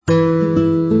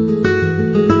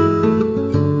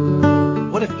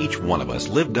one of us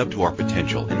lived up to our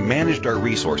potential and managed our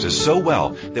resources so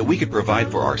well that we could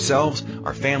provide for ourselves,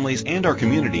 our families, and our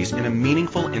communities in a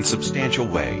meaningful and substantial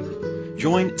way.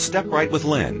 Join Step Right with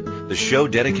Lynn, the show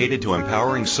dedicated to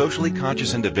empowering socially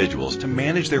conscious individuals to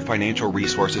manage their financial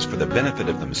resources for the benefit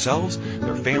of themselves,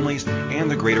 their families,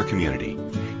 and the greater community.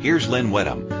 Here's Lynn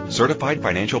Wedham, Certified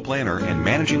Financial Planner and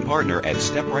Managing Partner at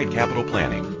Step Right Capital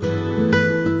Planning.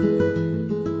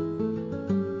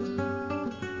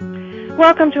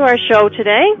 Welcome to our show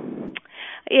today.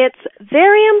 It's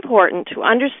very important to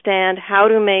understand how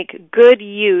to make good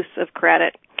use of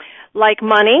credit. Like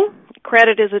money,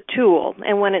 credit is a tool,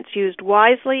 and when it's used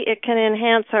wisely, it can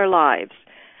enhance our lives.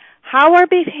 How our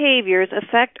behaviors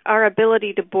affect our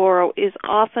ability to borrow is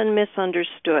often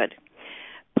misunderstood.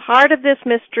 Part of this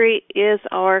mystery is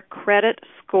our credit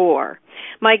score.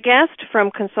 My guest from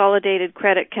Consolidated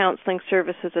Credit Counseling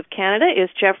Services of Canada is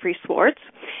Jeffrey Swartz,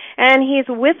 and he's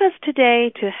with us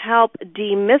today to help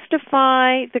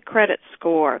demystify the credit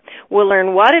score. We'll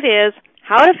learn what it is,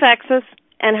 how it affects us,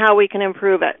 and how we can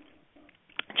improve it.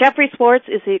 Jeffrey Swartz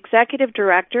is the Executive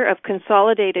Director of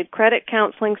Consolidated Credit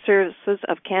Counseling Services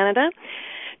of Canada.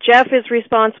 Jeff is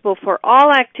responsible for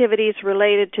all activities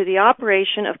related to the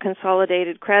operation of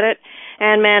Consolidated Credit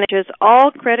and manages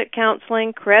all credit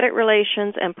counseling, credit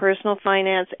relations, and personal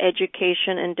finance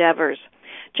education endeavors.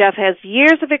 Jeff has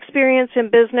years of experience in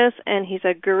business, and he's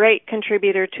a great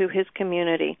contributor to his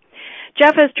community.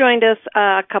 Jeff has joined us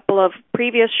a couple of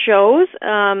previous shows,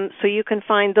 so you can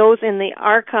find those in the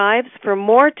archives for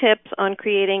more tips on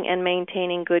creating and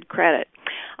maintaining good credit.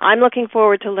 I'm looking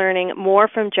forward to learning more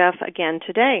from Jeff again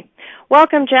today.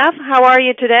 Welcome, Jeff. How are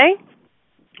you today?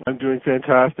 I'm doing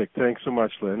fantastic. Thanks so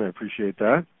much, Lynn. I appreciate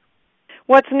that.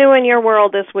 What's new in your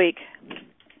world this week?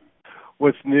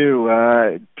 What's new?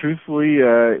 Truthfully,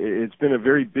 it's been a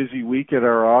very busy week at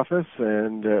our office,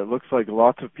 and it looks like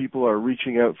lots of people are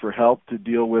reaching out for help to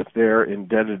deal with their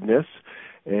indebtedness,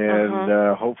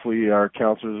 and hopefully our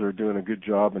counselors are doing a good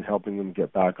job in helping them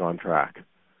get back on track.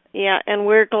 Yeah, and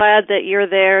we're glad that you're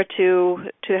there to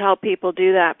help people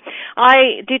do that.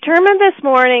 I determined this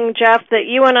morning, Jeff, that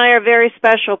you and I are very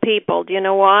special people. Do you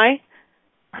know why?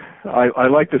 I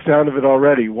like the sound of it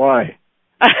already. Why?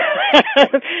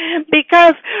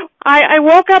 Because I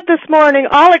woke up this morning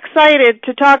all excited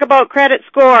to talk about credit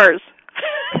scores.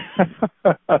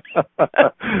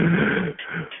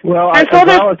 Well,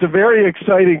 it's a very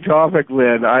exciting topic,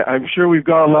 Lynn. I'm sure we've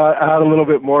got add a little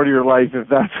bit more to your life if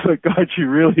that's what got you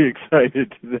really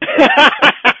excited today.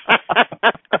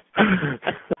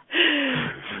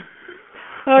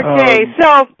 Okay,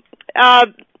 so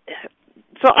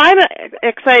I'm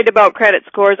excited about credit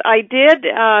scores. I did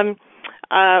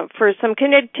for some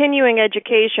continuing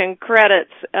education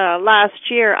credits last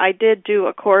year. I did do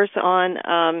a course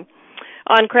on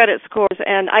credit scores,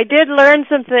 and I did learn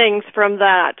some things from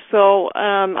that. So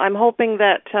I'm hoping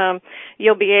that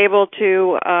you'll be able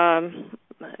to,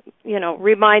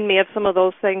 remind me of some of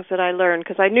those things that I learned,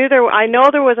 because I know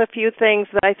there was a few things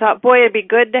that I thought, boy, it'd be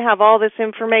good to have all this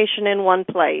information in one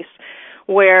place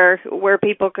where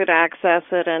people could access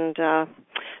it, and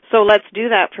so let's do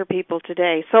that for people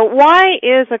today. So why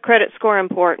is a credit score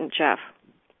important, Jeff?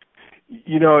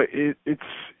 It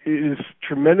is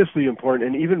tremendously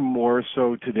important, and even more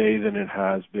so today than it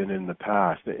has been in the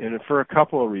past, and for a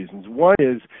couple of reasons. One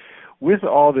is, with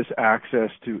all this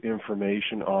access to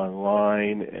information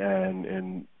online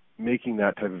and making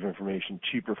that type of information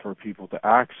cheaper for people to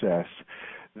access,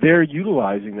 they're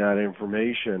utilizing that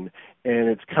information, and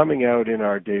it's coming out in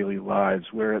our daily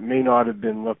lives where it may not have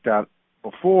been looked at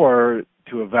before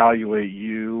to evaluate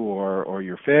you or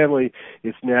your family.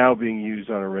 It's now being used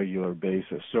on a regular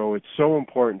basis. So it's so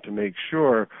important to make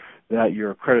sure that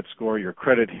your credit score, your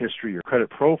credit history, your credit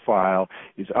profile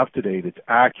is up to date, it's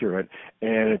accurate,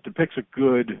 and it depicts a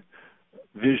good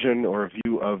vision or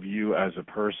view of you as a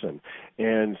person.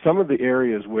 And some of the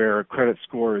areas where a credit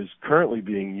score is currently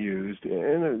being used,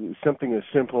 and something as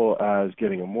simple as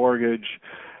getting a mortgage,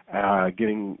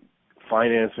 getting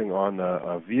financing on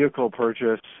a vehicle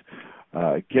purchase,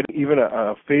 getting even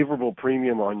a favorable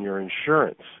premium on your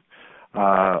insurance.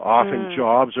 Often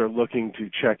jobs are looking to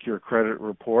check your credit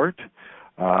report.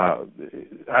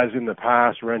 As in the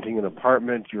past, renting an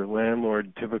apartment, your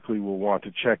landlord typically will want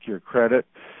to check your credit.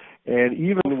 And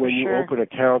even when you open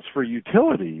accounts for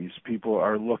utilities, people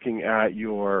are looking at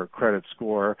your credit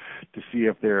score to see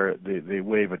if they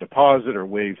waive a deposit or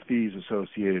waive fees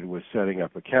associated with setting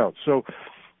up accounts. So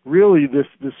really,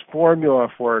 this formula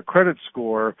for a credit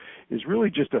score is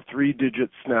really just a 3-digit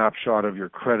snapshot of your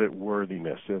credit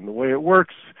worthiness. And the way it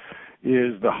works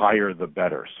is the higher the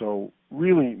better. So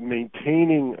really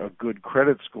maintaining a good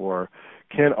credit score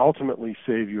can ultimately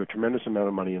save you a tremendous amount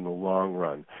of money in the long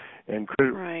run. And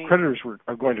creditors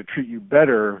are going to treat you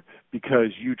better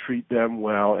because you treat them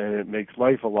well, and it makes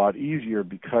life a lot easier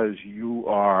because you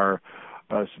are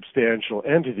a substantial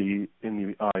entity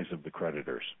in the eyes of the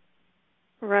creditors.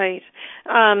 Right.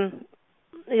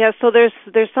 Yeah, so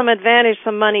there's some advantage,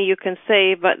 some money you can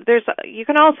save, but you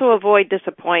can also avoid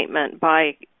disappointment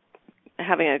by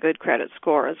having a good credit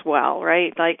score as well,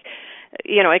 right? Like,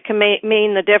 it can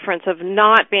mean the difference of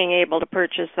not being able to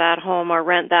purchase that home or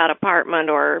rent that apartment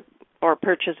or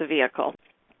purchase a vehicle.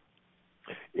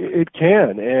 It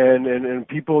can, and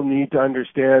people need to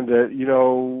understand that,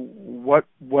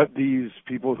 what these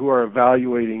people who are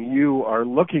evaluating you are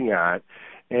looking at,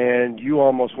 and you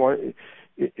almost want.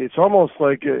 It's almost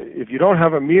like if you don't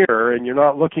have a mirror and you're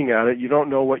not looking at it, you don't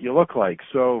know what you look like.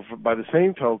 So by the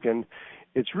same token,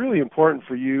 it's really important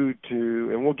for you to,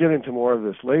 and we'll get into more of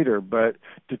this later, but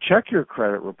to check your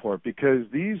credit report, because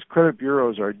these credit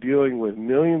bureaus are dealing with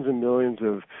millions and millions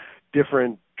of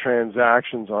different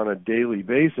transactions on a daily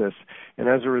basis, and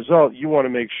as a result, you want to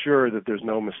make sure that there's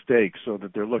no mistakes so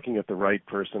that they're looking at the right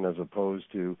person as opposed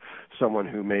to someone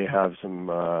who may have some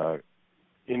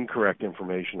incorrect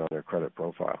information on their credit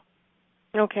profile.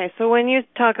 Okay, so when you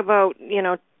talk about,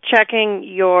 checking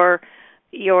your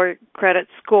credit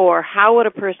score, how would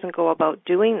a person go about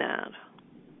doing that?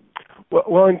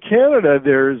 Well, in Canada,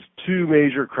 there's two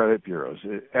major credit bureaus,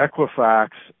 Equifax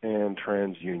and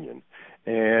TransUnion,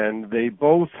 and they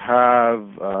both have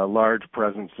a large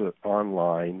presence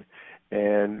online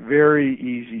and very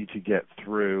easy to get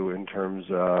through in terms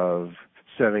of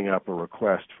setting up a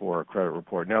request for a credit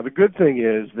report. Now, the good thing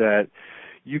is that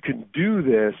you can do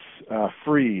this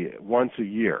free once a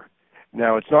year.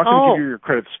 Now, it's not going to give you your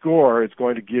credit score. It's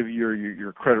going to give you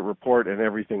your credit report and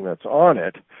everything that's on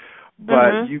it.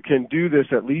 But you can do this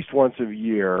at least once a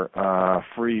year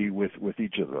free with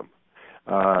each of them.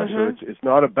 So it's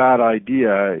not a bad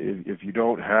idea if you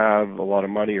don't have a lot of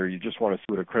money or you just want to see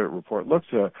what a credit report looks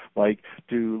like,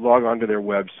 to log onto their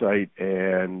website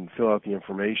and fill out the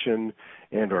information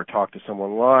and or talk to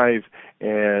someone live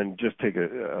and just take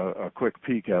a quick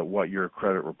peek at what your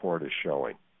credit report is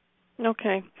showing.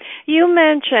 Okay. You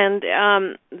mentioned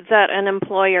that an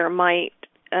employer might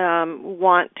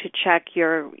want to check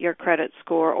your credit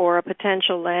score, or a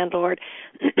potential landlord.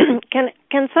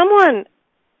 Can someone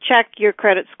check your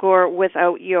credit score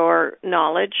without your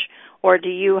knowledge, or do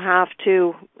you have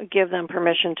to give them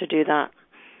permission to do that?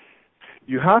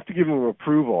 You have to give them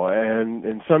approval,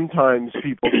 and sometimes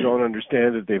people don't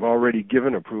understand that they've already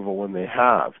given approval when they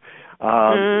have.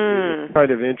 It's kind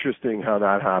of interesting how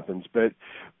that happens, but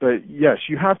yes,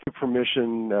 you have to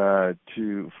permission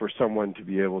for someone to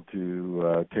be able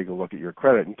to take a look at your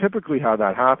credit. And typically, how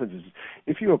that happens is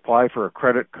if you apply for a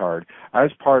credit card, as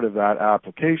part of that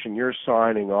application, you're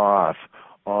signing off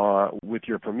with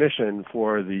your permission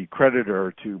for the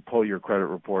creditor to pull your credit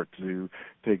report to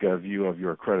take a view of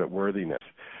your credit worthiness.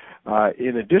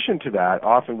 In addition to that,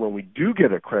 often when we do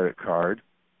get a credit card,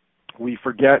 we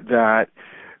forget that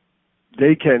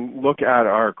they can look at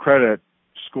our credit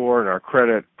score and our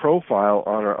credit profile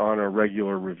on a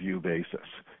regular review basis,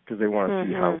 because they want to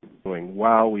see how we're doing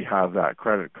while we have that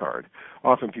credit card.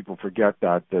 Often people forget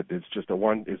that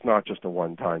it's not just a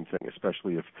one-time thing,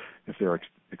 especially if they're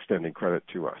extending credit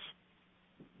to us.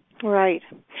 Right.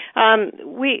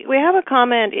 We have a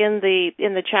comment in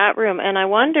the chat room, and I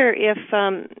wonder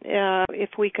if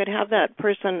we could have that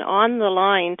person on the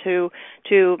line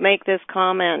to make this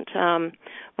comment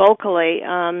vocally.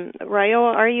 Rayo,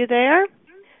 are you there?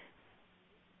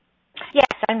 Yes,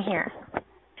 I'm here.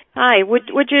 Hi.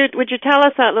 Would you tell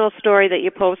us that little story that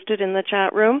you posted in the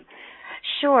chat room?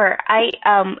 Sure. I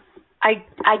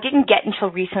didn't get until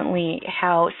recently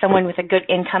how someone with a good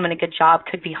income and a good job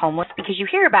could be homeless, because you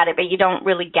hear about it, but you don't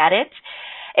really get it.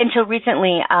 Until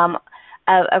recently,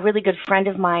 a really good friend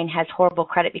of mine has horrible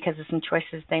credit because of some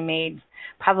choices they made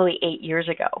probably 8 years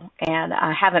ago, and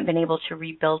haven't been able to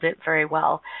rebuild it very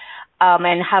well,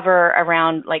 and hover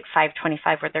around like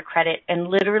 525 with their credit, and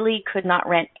literally could not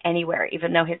rent anywhere,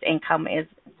 even though his income is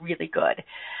really good.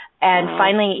 And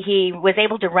finally, he was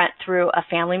able to rent through a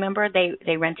family member.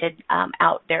 They rented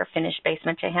out their finished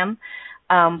basement to him,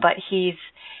 but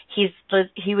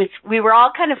we were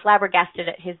all kind of flabbergasted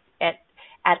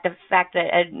at the fact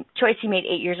that a choice he made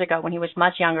 8 years ago when he was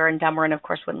much younger and dumber and, of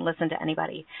course, wouldn't listen to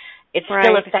anybody, it's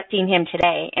still affecting him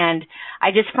today. And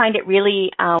I just find it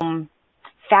really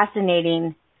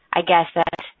fascinating, I guess,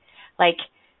 that, like,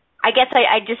 I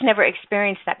just never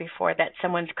experienced that before, that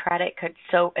someone's credit could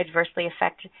so adversely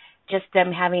affect just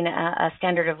them having a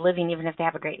standard of living, even if they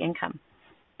have a great income.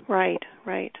 Right,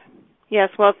 right. Yes,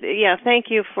 well, yeah, thank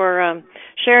you for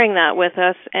sharing that with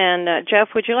us. And Jeff,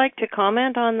 would you like to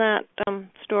comment on that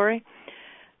story?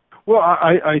 Well,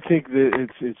 I think that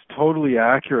it's totally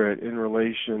accurate in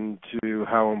relation to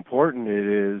how important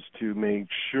it is to make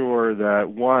sure that,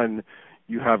 one,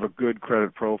 you have a good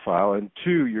credit profile, and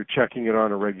two, you're checking it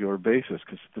on a regular basis,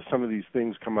 because some of these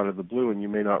things come out of the blue and you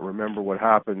may not remember what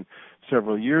happened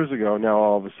several years ago. Now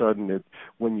all of a sudden,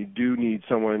 when you do need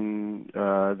someone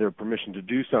their permission to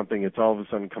do something, it's all of a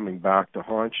sudden coming back to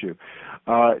haunt you.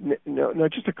 Now,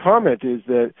 just a comment is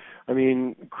that, I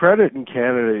mean, credit in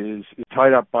Canada is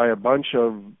tied up by a bunch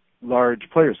of large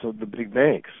players, so the big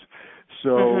banks.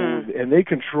 So, and they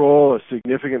control a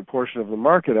significant portion of the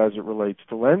market as it relates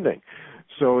to lending.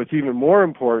 So it's even more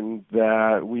important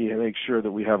that we make sure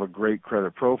that we have a great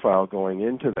credit profile going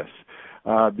into this,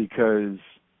 because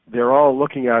they're all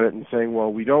looking at it and saying,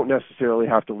 well, we don't necessarily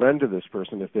have to lend to this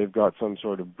person if they've got some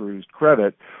sort of bruised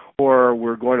credit, or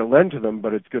we're going to lend to them,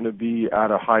 but it's going to be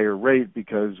at a higher rate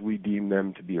because we deem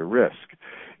them to be a risk.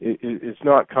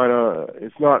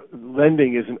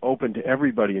 Lending isn't open to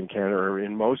everybody in Canada, or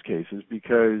in most cases,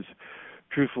 because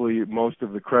truthfully, most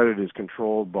of the credit is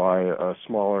controlled by a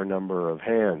smaller number of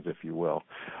hands, if you will.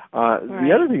 Right.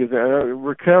 The other thing is, I'll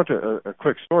recount a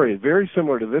quick story, very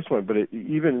similar to this one, but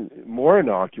even more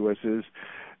innocuous, is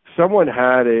someone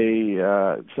had they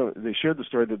shared the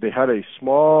story that they had a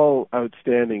small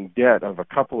outstanding debt of a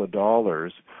couple of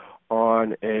dollars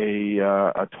on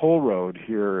a toll road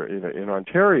here in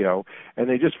Ontario, and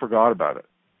they just forgot about it.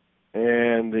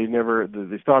 And they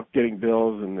stopped getting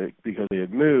bills because they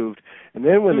had moved. And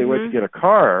then when they went to get a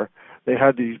car, they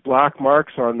had these black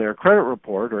marks on their credit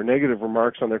report, or negative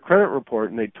remarks on their credit report,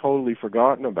 and they'd totally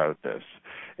forgotten about this.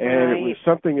 And It was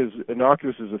something as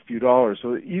innocuous as a few dollars.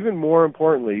 So even more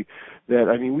importantly,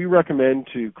 we recommend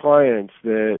to clients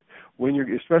that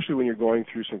especially when you're going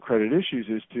through some credit issues,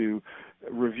 is to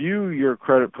review your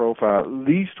credit profile at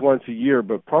least once a year,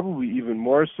 but probably even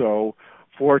more so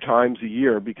 4 times a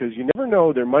year, because you never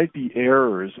know, there might be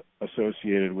errors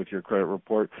associated with your credit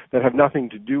report that have nothing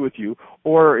to do with you,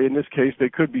 or in this case, they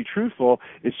could be truthful.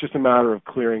 It's just a matter of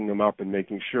clearing them up and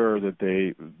making sure that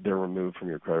they're removed from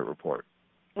your credit report.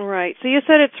 Right. So you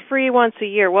said it's free once a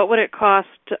year. What would it cost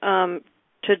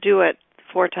to do it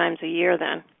 4 times a year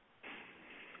then?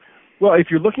 Well,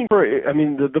 if you're looking for,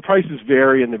 the prices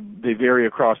vary, and they vary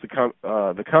across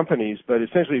the companies. But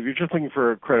essentially, if you're just looking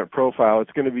for a credit profile, it's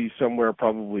going to be somewhere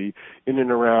probably in and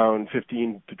around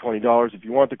 $15 to $20. If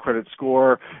you want the credit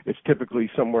score, it's typically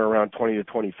somewhere around $20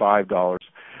 to $25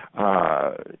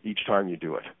 each time you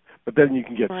do it. But then you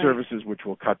can get services which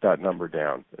will cut that number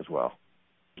down as well.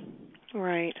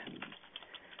 Right.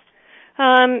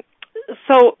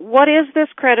 So, what is this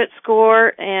credit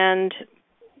score, and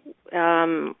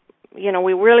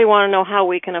we really want to know how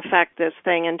we can affect this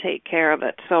thing and take care of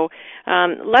it. So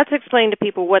let's explain to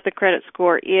people what the credit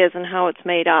score is and how it's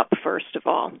made up, first of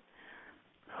all.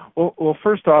 Well,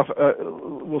 first off,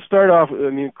 we'll start off,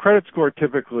 credit score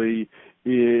typically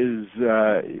it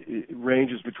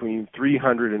ranges between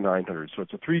 300 and 900. So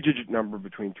it's a 3-digit number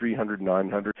between 300 and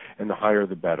 900, and the higher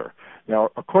the better. Now,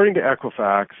 according to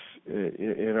Equifax,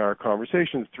 in our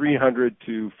conversations, 300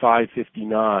 to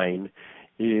 559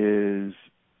 is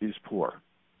poor.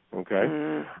 Okay?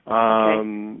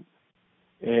 Okay.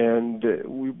 And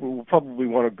we will probably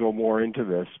want to go more into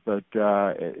this, but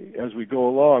as we go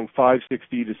along,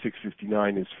 560 to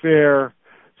 659 is fair,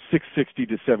 660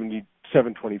 to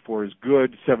 724 is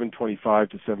good, 725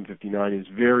 to 759 is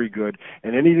very good,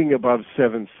 and anything above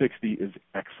 760 is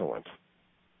excellent.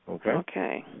 Okay?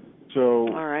 Okay. So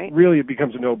really it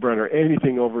becomes a no-brainer.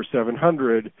 Anything over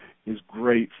 700 is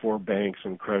great for banks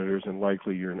and creditors, and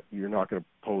likely you're not going to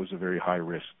pose a very high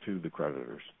risk to the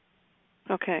creditors.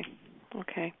 Okay.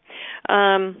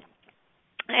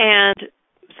 And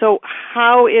so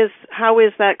how is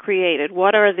that created?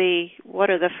 What are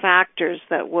the factors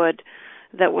that would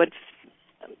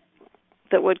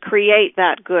create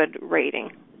that good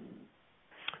rating?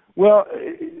 Well,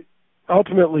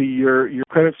 ultimately, your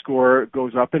credit score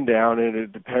goes up and down, and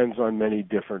it depends on many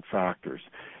different factors.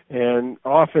 And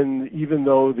often, even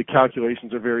though the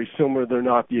calculations are very similar, they're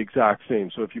not the exact same.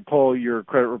 So if you pull your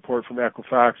credit report from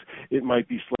Equifax, it might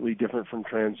be slightly different from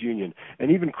TransUnion.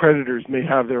 And even creditors may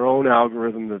have their own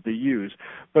algorithm that they use.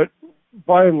 But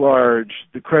by and large,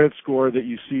 the credit score that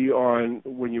you see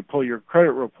when you pull your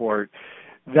credit report,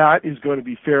 that is going to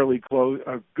be fairly close,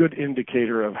 a good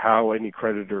indicator of how any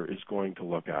creditor is going to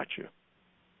look at you.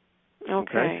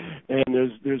 Okay. And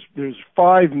there's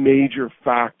 5 major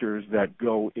factors that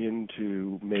go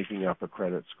into making up a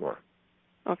credit score.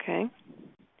 Okay.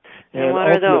 And what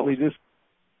are ultimately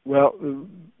those?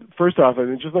 First off, I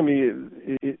mean, just let me.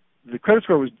 The credit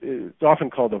score it's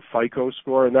often called a FICO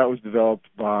score, and that was developed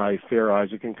by Fair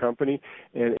Isaac and Company,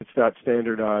 and it's that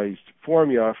standardized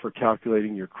formula for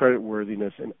calculating your credit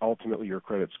worthiness and ultimately your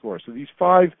credit score. So these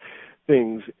 5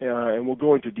 things, and we'll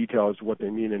go into detail as to what they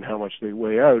mean and how much they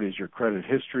weigh out, is your credit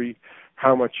history,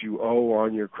 how much you owe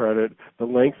on your credit, the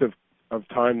length of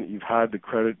time that you've had the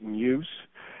credit in use,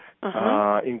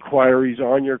 inquiries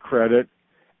on your credit,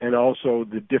 and also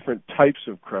the different types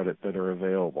of credit that are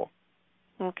available.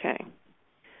 Okay.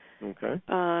 Okay.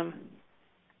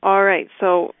 All right.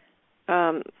 So,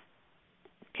 can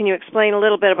you explain a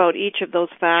little bit about each of those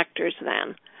factors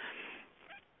then?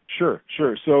 Sure.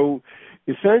 So,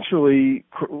 essentially,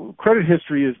 credit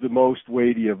history is the most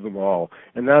weighty of them all,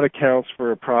 and that accounts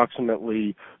for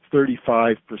approximately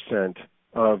 35%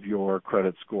 of your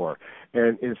credit score,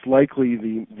 and it's likely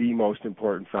the most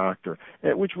important factor,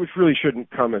 which really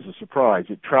shouldn't come as a surprise.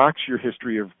 It tracks your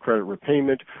history of credit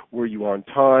repayment. Were you on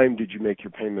time? Did you make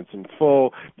your payments in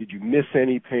full? Did you miss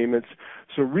any payments?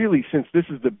 So really, since this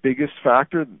is the biggest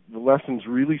factor, the lesson's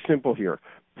really simple here.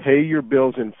 Pay your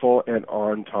bills in full and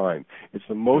on time. It's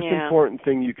the most important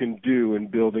thing you can do in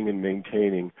building and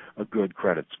maintaining a good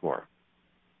credit score.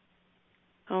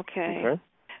 Okay.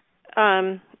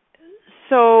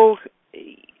 So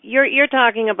you're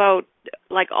talking about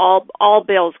like all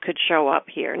bills could show up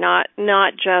here, not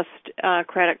just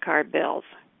credit card bills.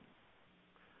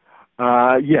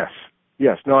 Yes,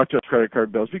 not just credit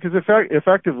card bills, because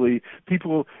effectively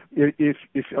people, if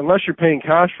unless you're paying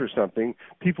cash for something,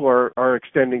 people are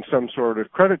extending some sort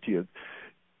of credit to you.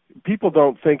 People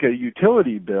don't think a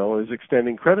utility bill is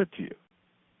extending credit to you.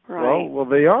 Right. Well,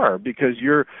 they are, because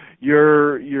you're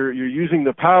using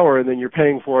the power and then you're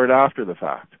paying for it after the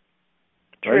fact.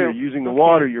 True. Right? You're using the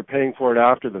water, you're paying for it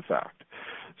after the fact.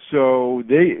 So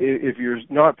if you're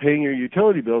not paying your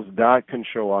utility bills, that can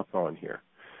show up on here.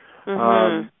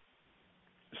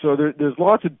 So there's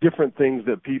lots of different things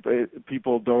that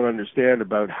people don't understand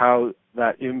about how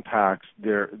that impacts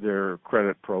their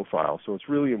credit profile. So it's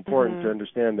really important to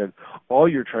understand that all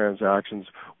your transactions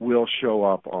will show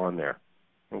up on there.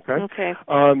 Okay.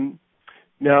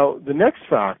 Now, the next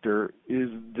factor is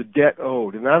the debt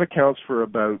owed, and that accounts for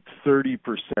about 30%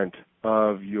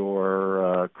 of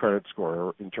your credit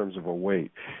score in terms of a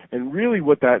weight. And really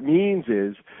what that means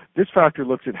is this factor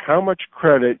looks at how much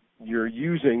credit you're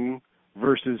using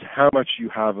versus how much you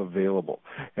have available.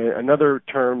 And another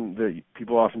term that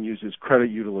people often use is credit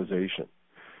utilization.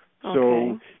 Okay.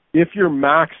 So if you're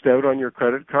maxed out on your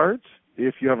credit cards,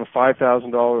 if you have a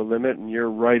 $5,000 limit and you're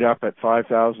right up at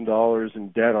 $5,000 in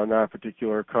debt on that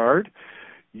particular card,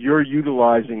 you're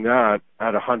utilizing that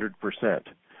at 100%.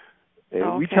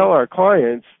 And we tell our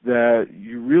clients that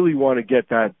you really want to get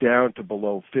that down to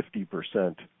below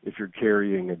 50% if you're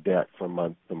carrying a debt from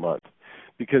month to month.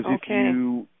 Because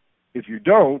if you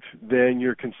don't, then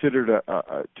you're considered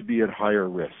to be at higher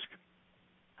risk.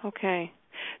 Okay.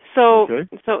 So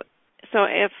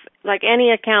if, like,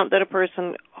 any account that a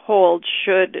person holds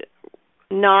should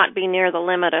not be near the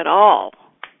limit at all.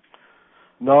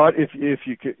 Not if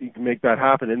you can make that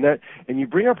happen. And you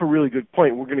bring up a really good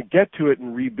point. We're going to get to it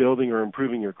in rebuilding or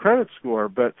improving your credit score,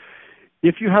 but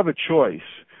if you have a choice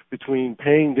between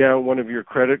paying down one of your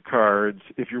credit cards,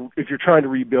 if you're trying to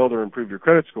rebuild or improve your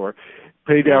credit score,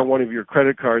 pay down one of your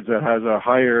credit cards that has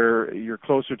you're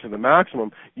closer to the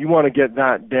maximum, you want to get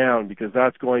that down because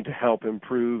that's going to help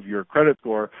improve your credit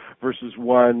score versus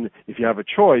one, if you have a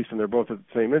choice and they're both at the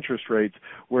same interest rates,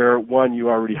 where one, you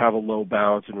already have a low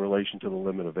balance in relation to the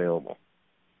limit available.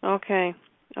 Okay,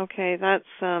 that's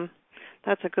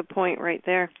a good point right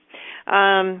there.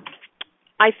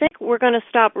 I think we're going to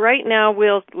stop right now.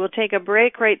 We'll take a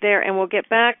break right there, and we'll get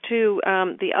back to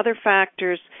the other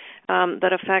factors that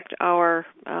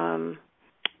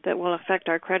will affect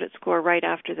our credit score right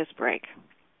after this break.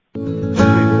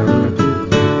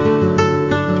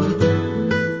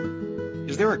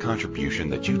 Is there a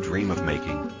contribution that you dream of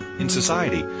making? In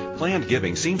society, planned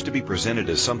giving seems to be presented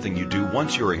as something you do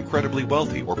once you're incredibly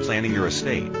wealthy or planning your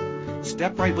estate.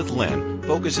 Step Right with Lynn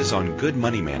focuses on good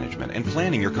money management and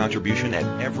planning your contribution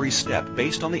at every step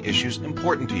based on the issues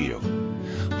important to you.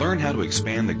 Learn how to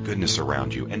expand the goodness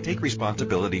around you and take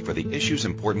responsibility for the issues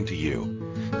important to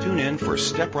you. Tune in for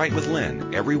Step Right with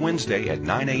Lynn every Wednesday at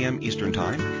 9 a.m. Eastern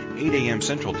Time, 8 a.m.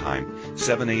 Central Time,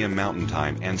 7 a.m. Mountain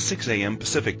Time, and 6 a.m.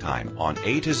 Pacific Time on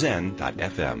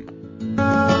A2Zen.fm.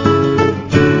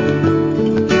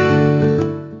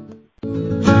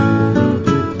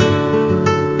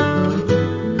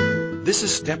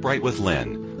 This is Step Right with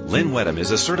Lynn. Lynn Wedham is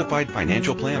a certified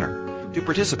financial planner. To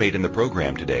participate in the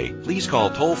program today, please call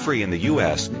toll-free in the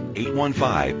U.S.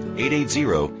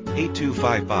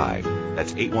 815-880-8255.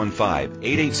 That's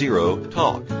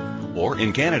 815-880-TALK. Or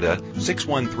in Canada,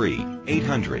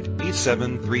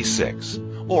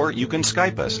 613-800-8736. Or you can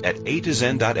Skype us at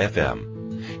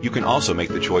a2zen.fm. You can also make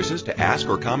the choices to ask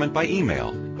or comment by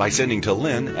email by sending to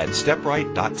lynn at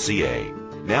stepright.ca.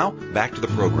 Now, back to the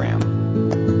program.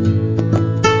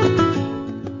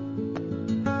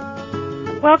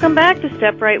 Welcome back to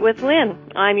Step Right with Lynn.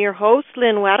 I'm your host,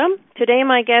 Lynn Wedham. Today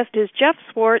my guest is Jeff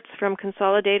Swartz from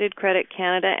Consolidated Credit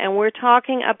Canada, and we're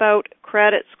talking about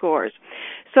credit scores.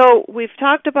 So we're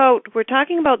talking about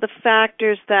the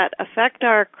factors that affect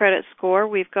our credit score.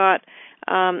 We've got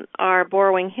our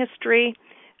borrowing history,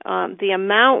 the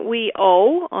amount we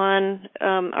owe on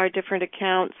our different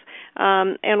accounts,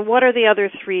 and what are the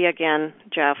other three again,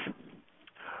 Jeff?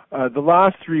 The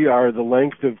last three are the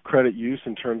length of credit use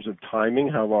in terms of timing.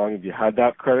 How long have you had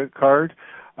that credit card?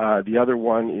 The other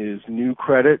one is new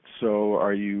credit. So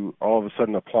are you all of a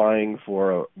sudden applying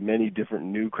for many different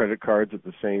new credit cards at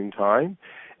the same time?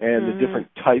 And the different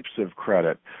types of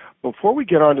credit. Before we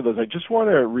get on to those, I just want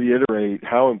to reiterate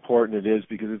how important it is,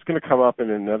 because it's going to come up in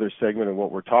another segment of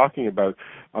what we're talking about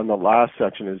on the last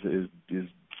section is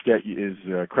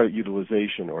credit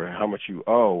utilization, or how much you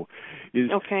owe. Is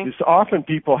often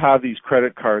people have these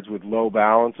credit cards with low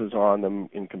balances on them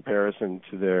in comparison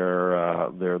to their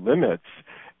limits,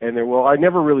 and they're, well, I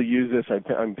never really use this,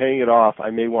 I'm paying it off, I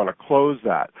may want to close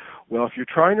that. Well, if you're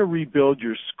trying to rebuild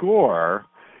your score,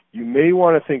 you may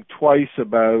want to think twice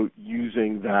about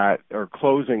using that or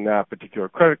closing that particular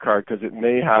credit card, because it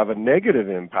may have a negative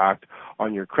impact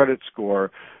on your credit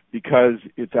score because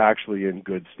it's actually in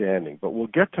good standing. But we'll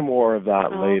get to more of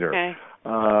that later.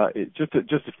 Just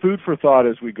a food for thought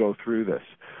as we go through this.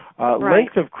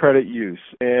 Length of credit use,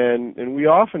 and we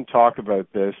often talk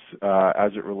about this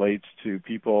as it relates to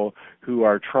people who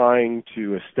are trying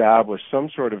to establish some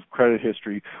sort of credit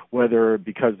history, whether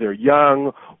because they're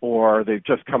young or they've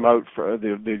just come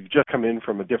in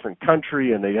from a different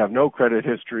country and they have no credit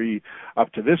history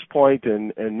up to this point,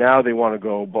 and now they want to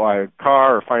go buy a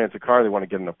car or finance a car, they want to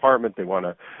get an apartment, they want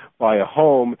to buy a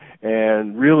home,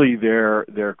 and really their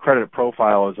credit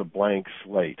profile is a blank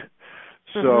slate.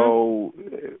 So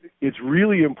it's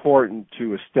really important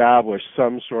to establish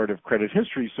some sort of credit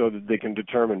history so that they can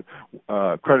determine,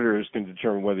 creditors can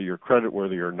determine whether you're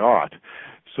creditworthy or not.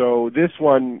 So this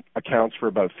one accounts for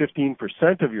about 15%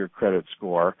 of your credit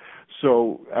score.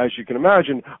 So as you can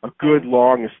imagine, a good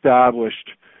long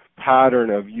established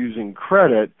pattern of using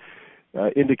credit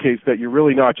indicates that you're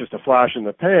really not just a flash in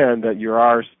the pan, that you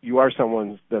are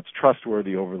someone that's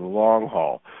trustworthy over the long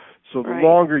haul. So the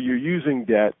longer you're using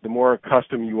debt, the more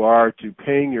accustomed you are to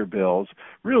paying your bills.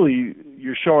 Really,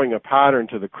 you're showing a pattern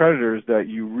to the creditors that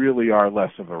you really are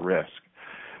less of a risk.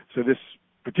 So this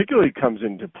particularly comes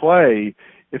into play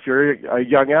if you're a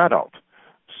young adult.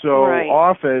 So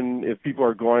often, if people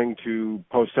are going to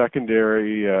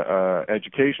post-secondary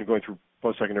education, going through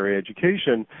post-secondary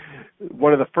education,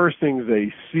 one of the first things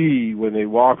they see when they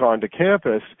walk onto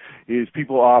campus is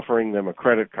people offering them a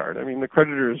credit card. I mean, the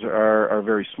creditors are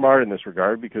very smart in this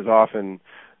regard, because often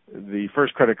the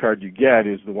first credit card you get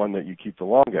is the one that you keep the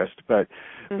longest. But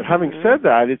having said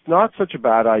that, it's not such a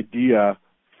bad idea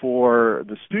for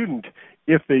the student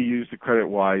if they use the credit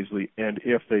wisely and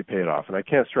if they pay it off. And I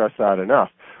can't stress that enough.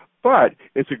 But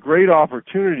it's a great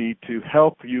opportunity to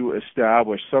help you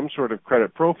establish some sort of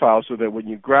credit profile so that when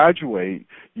you graduate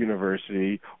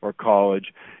university or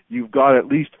college, you've got at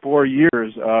least 4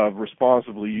 years of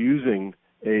responsibly using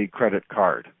a credit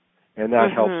card. And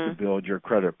that helps to build your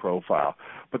credit profile.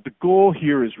 But the goal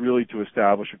here is really to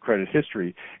establish a credit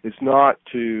history. It's not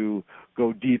to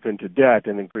go deep into debt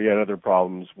and then create other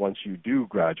problems once you do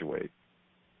graduate.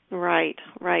 Right.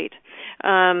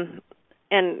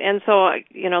 And so,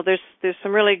 you know, there's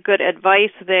some really good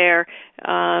advice there.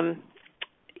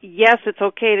 Yes, it's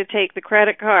okay to take the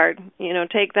credit card, you know,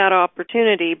 take that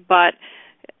opportunity, but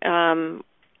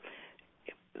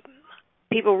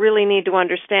people really need to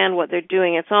understand what they're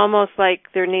doing. It's almost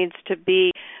like there needs to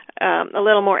be a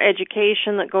little more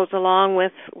education that goes along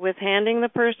with handing the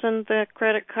person the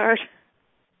credit card.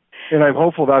 And I'm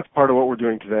hopeful that's part of what we're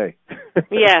doing today.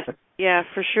 Yeah,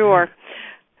 for sure.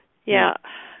 Yeah.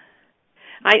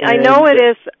 I know it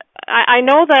is. I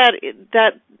know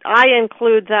that I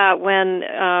include that when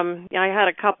I had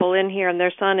a couple in here and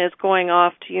their son is going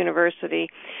off to university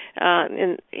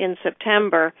in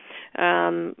September.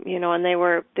 and they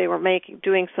were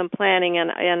doing some planning,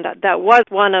 and that was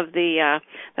one of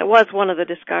the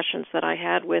discussions that I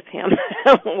had with him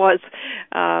was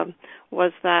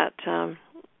that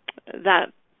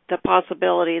the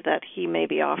possibility that he may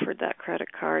be offered that credit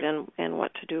card and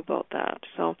what to do about that.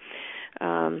 So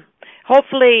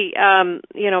hopefully,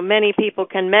 many people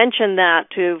can mention that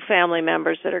to family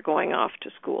members that are going off to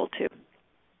school too.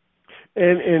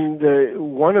 And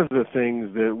one of the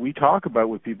things that we talk about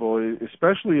with people,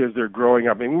 especially as they're growing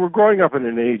up, I mean, we're growing up in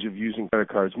an age of using credit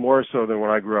cards more so than when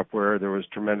I grew up where there was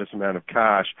tremendous amount of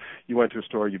cash. You went to a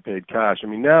store, you paid cash. I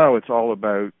mean, now it's all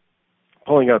about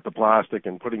pulling out the plastic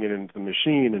and putting it into the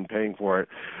machine and paying for it.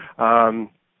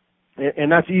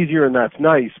 And that's easier and that's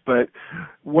nice, but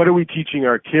what are we teaching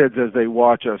our kids as they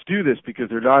watch us do this, because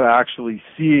they're not actually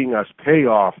seeing us pay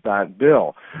off that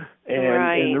bill?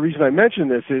 And the reason I mention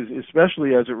this is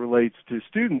especially as it relates to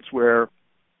students where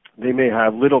they may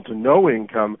have little to no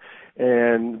income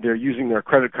and they're using their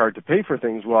credit card to pay for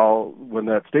things. Well, when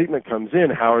that statement comes in,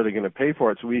 how are they going to pay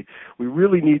for it? So we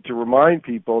really need to remind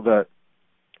people that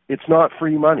it's not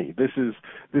free money. This is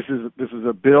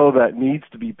a bill that needs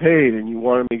to be paid, and you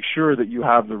want to make sure that you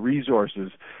have the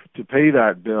resources to pay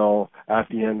that bill at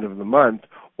the end of the month,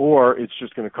 or it's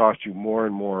just going to cost you more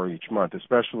and more each month.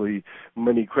 Especially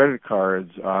many credit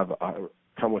cards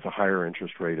come with a higher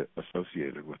interest rate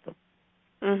associated with them.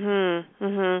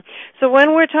 So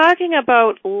when we're talking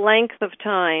about length of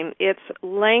time, it's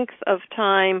length of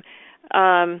time.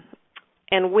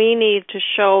 And we need to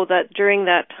show that during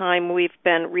that time we've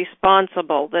been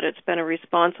responsible, that it's been a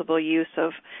responsible use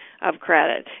of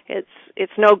credit.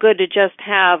 It's no good to just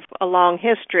have a long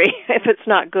history if it's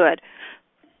not good.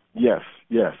 Yes.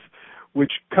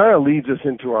 Which kind of leads us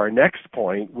into our next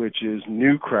point, which is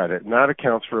new credit. And that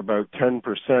accounts for about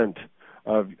 10%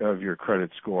 of your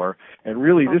credit score. And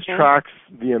really this tracks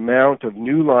the amount of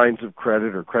new lines of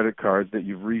credit or credit cards that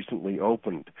you've recently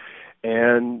opened.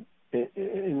 And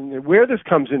where this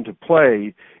comes into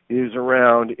play is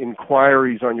around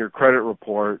inquiries on your credit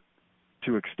report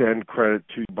to extend credit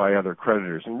to by other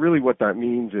creditors. And really what that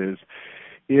means is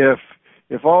if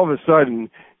all of a sudden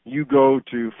you go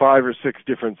to 5 or 6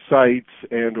 different sites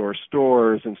and or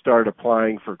stores and start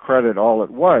applying for credit all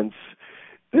at once,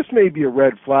 this may be a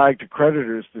red flag to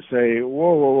creditors to say,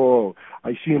 whoa,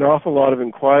 I see an awful lot of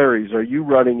inquiries. Are you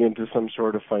running into some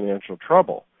sort of financial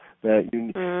trouble?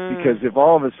 Because if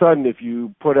all of a sudden, if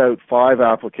you put out 5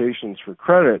 applications for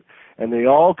credit and they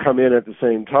all come in at the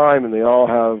same time and they all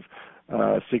have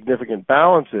significant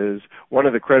balances, one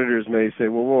of the creditors may say,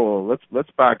 whoa, let's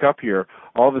back up here.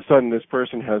 All of a sudden, this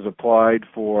person has applied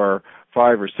for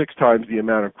 5 or 6 times the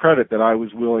amount of credit that I was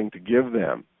willing to give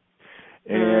them.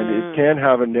 And it can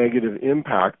have a negative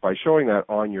impact by showing that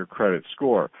on your credit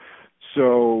score.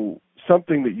 So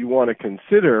something that you want to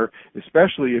consider,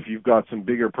 especially if you've got some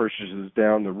bigger purchases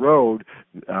down the road,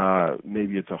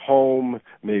 maybe it's a home,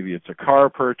 maybe it's a car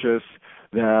purchase,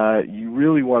 that you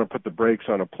really want to put the brakes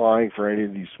on applying for any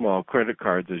of these small credit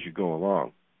cards as you go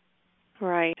along.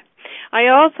 Right.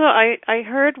 I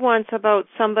heard once about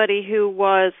somebody who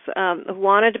was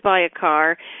wanted to buy a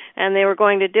car, and they were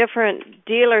going to different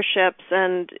dealerships,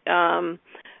 and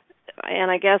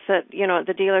I guess that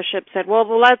the dealership said, well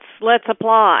let's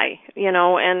apply,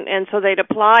 and so they'd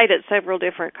applied at several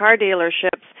different car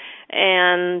dealerships,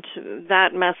 and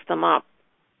that messed them up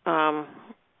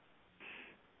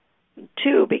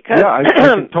too, because I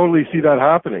can totally see that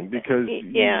happening, because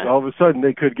all of a sudden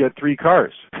they could get 3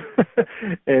 cars.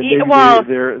 And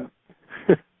they're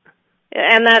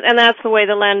and that's the way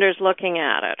the lender's looking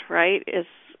at it, right? Is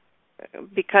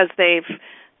because they've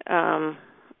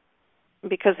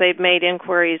made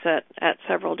inquiries at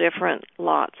several different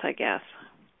lots, I guess.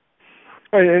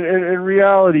 Right, and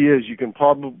reality is you can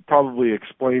probably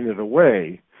explain it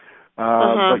away,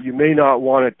 but you may not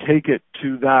want to take it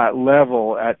to that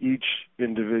level at each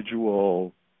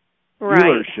individual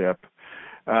dealership,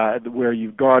 where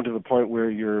you've gone to the point where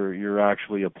you're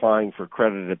actually applying for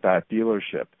credit at that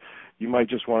dealership. You might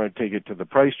just want to take it to the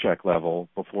price check level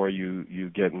before you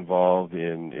get involved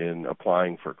in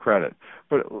applying for credit.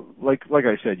 But like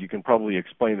I said, you can probably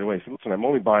explain it away. So listen, I'm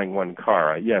only buying 1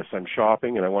 car. Yes, I'm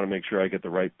shopping, and I want to make sure I get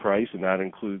the right price, and that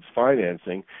includes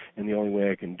financing. And the only way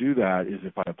I can do that is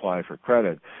if I apply for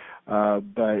credit.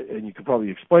 And you can probably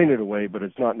explain it away, but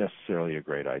it's not necessarily a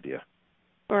great idea.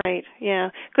 Right, yeah.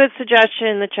 Good suggestion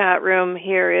in the chat room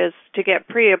here is to get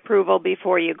pre-approval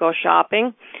before you go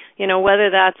shopping. Whether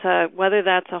that's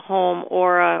a home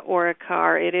or a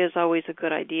car, it is always a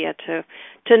good idea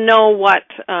to know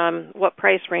what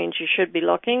price range you should be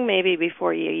looking, maybe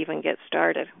before you even get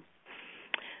started.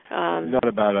 Not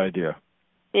a bad idea.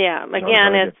 Yeah.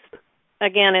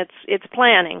 It's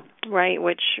planning, right?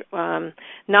 Which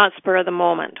not spur of the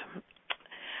moment.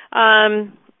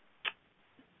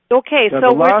 Okay, now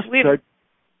so one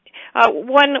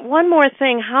more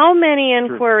thing. How many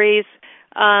inquiries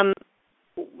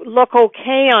look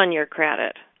okay on your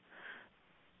credit?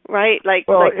 Right? Like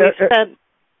we said.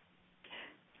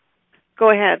 Go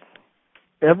ahead.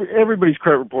 Everybody's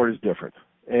credit report is different,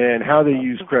 and how they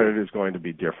use credit is going to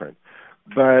be different.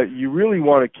 But you really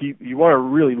want to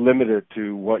really limit it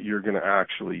to what you're going to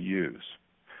actually use.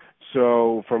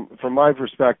 So from my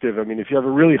perspective, I mean, if you have a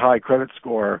really high credit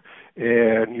score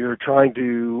and you're trying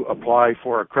to apply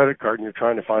for a credit card and you're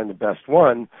trying to find the best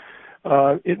one,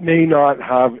 it may not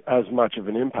have as much of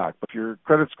an impact. But if your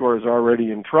credit score is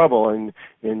already in trouble and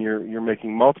you're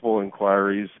making multiple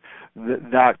inquiries,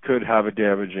 that could have a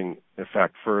damaging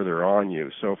effect further on you.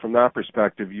 So from that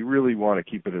perspective, you really want to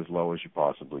keep it as low as you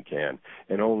possibly can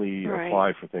and only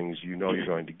apply for things you know you're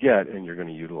going to get and you're going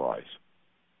to utilize.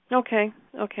 Okay.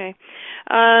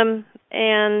 And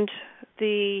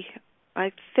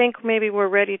I think maybe we're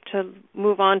ready to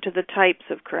move on to the types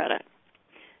of credit.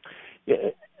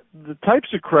 Yeah, the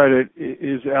types of credit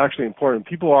is actually important.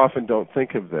 People often don't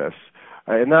think of this,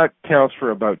 and that counts for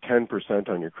about 10%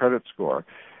 on your credit score.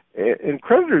 And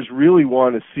creditors really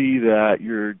want to see that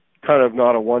you're kind of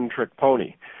not a one-trick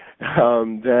pony,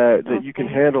 that you can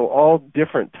handle all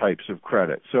different types of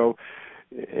credit. So,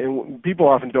 and people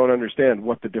often don't understand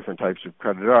what the different types of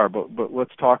credit are, but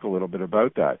let's talk a little bit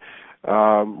about that.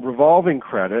 Revolving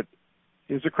credit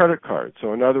is a credit card.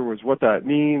 So in other words, what that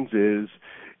means is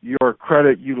your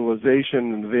credit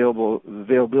utilization and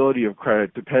availability of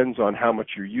credit depends on how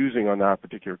much you're using on that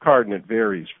particular card, and it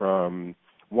varies from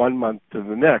 1 month to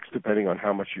the next, depending on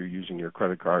how much you're using your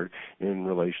credit card in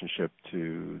relationship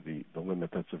to the limit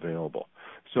that's available.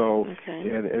 So,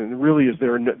 and really,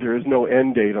 there is no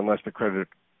end date unless the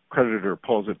creditor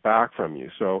pulls it back from you.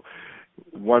 So,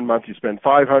 1 month you spend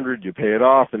 $500, you pay it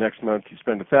off. The next month you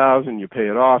spend $1,000, you pay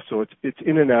it off. So it's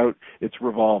in and out. It's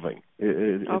revolving.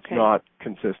 It's not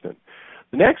consistent.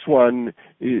 The next one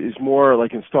is more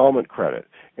like installment credit,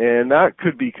 and that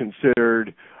could be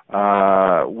considered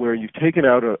where you've taken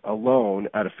out a loan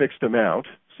at a fixed amount.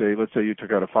 Let's say you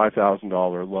took out a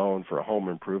 $5,000 loan for a home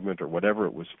improvement or whatever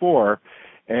it was for,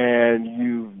 and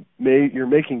you're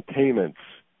making payments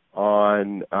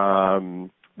on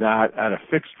that at a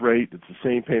fixed rate. It's the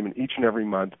same payment each and every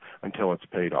month until it's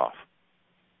paid off.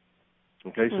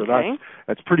 Okay, so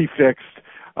that's pretty fixed.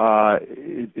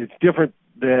 It's different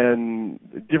than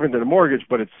a mortgage,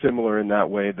 but it's similar in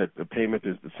that way that the payment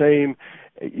is the same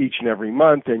each and every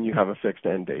month, and you have a fixed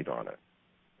end date on it.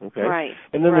 Okay, right.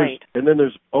 And then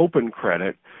there's open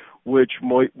credit, which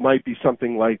might be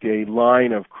something like a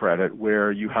line of credit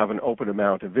where you have an open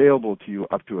amount available to you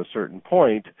up to a certain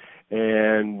point,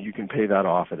 and you can pay that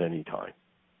off at any time.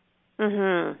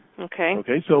 Okay.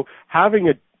 Okay, so having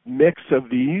a mix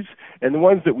of these, and the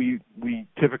ones that we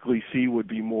typically see would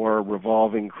be more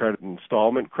revolving credit and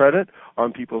installment credit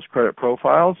on people's credit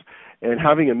profiles, and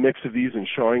having a mix of these and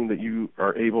showing that you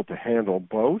are able to handle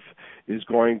both is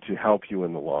going to help you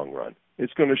in the long run.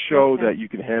 It's going to show that you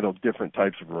can handle different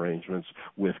types of arrangements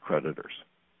with creditors.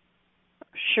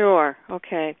 Sure.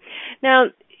 Okay. Now,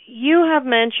 you have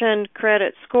mentioned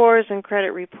credit scores and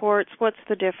credit reports. What's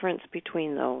the difference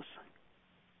between those?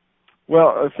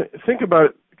 Well, think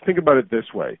about it this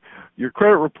way. Your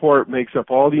credit report makes up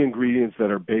all the ingredients that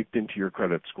are baked into your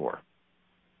credit score.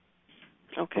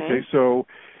 Okay, so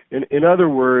in other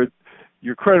words,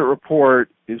 your credit report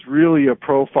is really a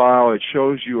profile. It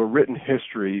shows you a written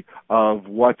history of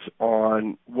what's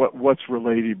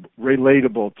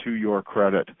relatable to your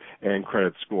credit and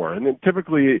credit score. And then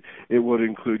typically it would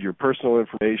include your personal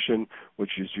information,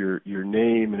 which is your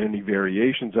name and any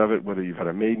variations of it, whether you've had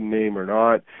a maiden name or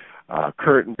not,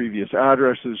 current and previous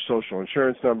addresses, social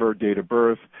insurance number, date of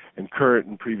birth, and current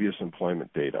and previous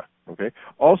employment data. Okay.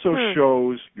 Also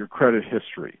shows your credit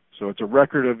history. So it's a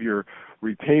record of your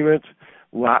repayment,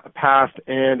 past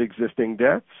and existing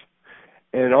debts,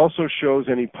 and it also shows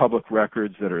any public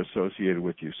records that are associated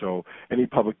with you. So any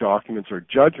public documents or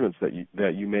judgments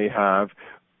that you may have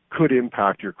could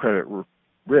impact your credit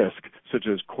risk, such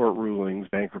as court rulings,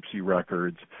 bankruptcy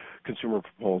records, consumer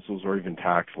proposals, or even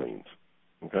tax liens.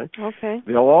 Okay.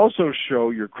 They'll also show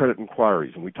your credit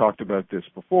inquiries, and we talked about this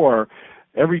before.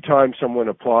 Every time someone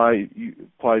applies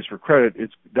for credit,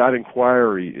 that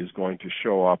inquiry is going to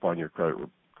show up on your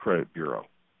credit bureau.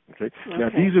 Okay. Now,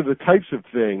 these are the types of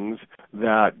things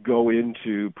that go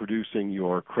into producing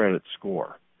your credit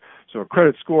score. So a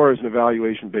credit score is an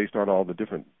evaluation based on all the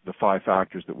 5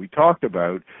 factors that we talked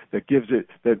about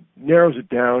that narrows it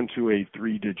down to a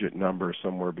 3-digit number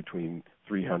somewhere between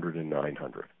 300 and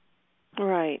 900.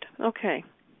 Right. Okay.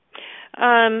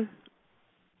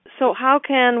 So how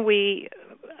can we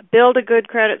build a good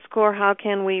credit score? How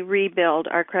can we rebuild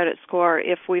our credit score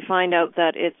if we find out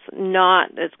that it's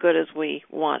not as good as we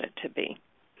want it to be?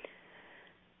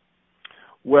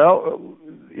 Well,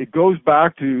 it goes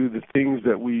back to the things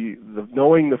that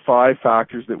knowing the 5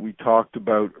 factors that we talked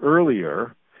about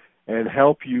earlier and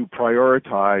help you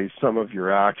prioritize some of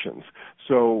your actions.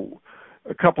 So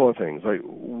a couple of things, like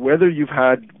whether you've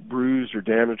had bruised or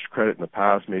damaged credit in the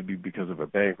past, maybe because of a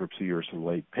bankruptcy or some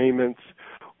late payments,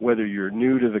 whether you're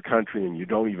new to the country and you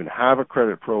don't even have a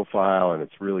credit profile and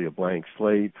it's really a blank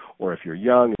slate, or if you're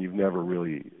young and you've never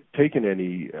really taken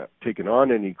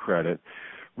on any credit,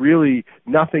 really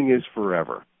nothing is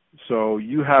forever. So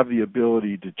you have the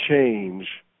ability to change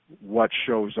what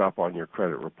shows up on your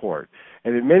credit report.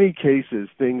 And in many cases,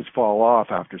 things fall off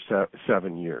after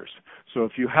 7 years. So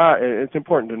if you it's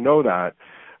important to know that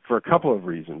for a couple of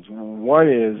reasons. One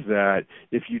is that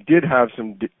if you did have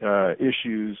some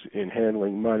issues in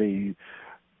handling money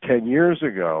 10 years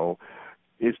ago,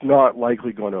 it's not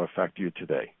likely going to affect you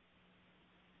today.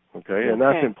 Okay, and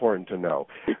that's important to know.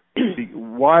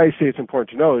 Why I say it's important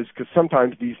to know is because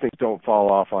sometimes these things don't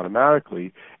fall off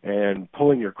automatically, and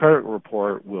pulling your credit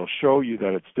report will show you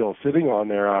that it's still sitting on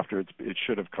there after it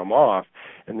should have come off,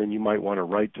 and then you might want to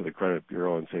write to the credit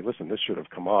bureau and say, listen, this should have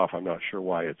come off. I'm not sure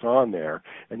why it's on there,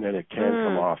 and then it can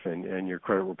come off, and your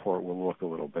credit report will look a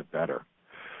little bit better.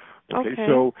 Okay,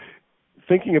 so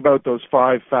thinking about those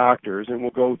 5 factors, and we'll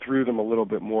go through them a little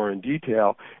bit more in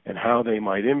detail and how they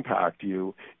might impact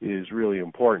you, is really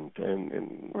important. And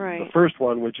the first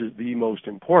one, which is the most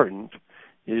important,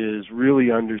 is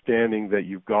really understanding that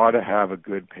you've got to have a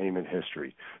good payment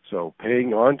history. So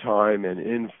paying on time and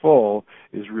in full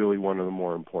is really one of the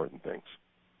more important things.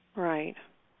 Right.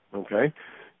 Okay?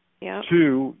 Yeah.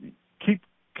 2, keep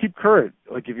current.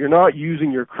 Like if you're not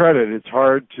using your credit, it's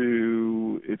hard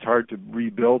to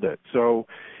rebuild it. So,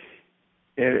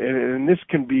 and this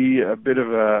can be a bit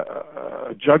of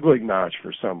a juggling match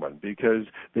for someone because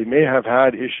they may have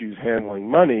had issues handling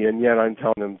money, and yet I'm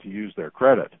telling them to use their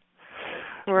credit.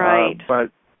 Right. But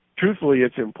truthfully,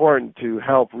 it's important to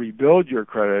help rebuild your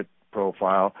credit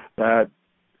profile that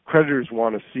creditors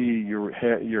want to see you're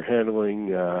handling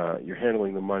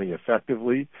the money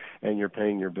effectively and you're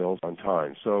paying your bills on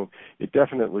time. So it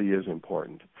definitely is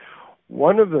important.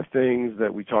 One of the things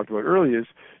that we talked about earlier is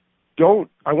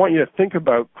I want you to think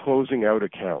about closing out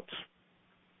accounts.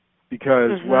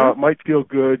 Because while it might feel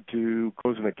good to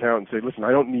close an account and say, listen,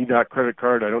 I don't need that credit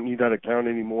card, I don't need that account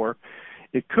anymore,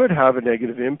 it could have a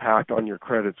negative impact on your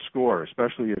credit score,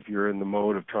 especially if you're in the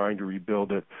mode of trying to rebuild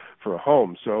it for a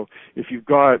home. So if you've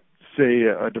got, say,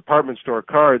 a department store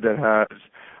card that has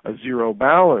a 0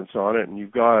 balance on it and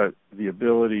you've got the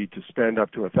ability to spend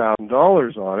up to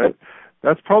 $1,000 on it,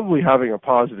 that's probably having a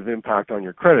positive impact on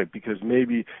your credit because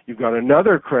maybe you've got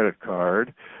another credit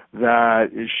card that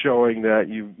is showing that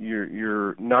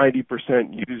you're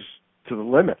 90% used to the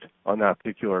limit on that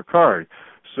particular card.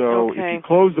 So if you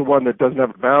close the one that doesn't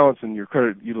have a balance and your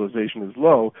credit utilization is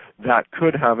low, that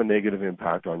could have a negative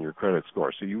impact on your credit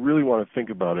score. So you really want to think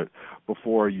about it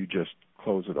before you just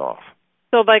close it off.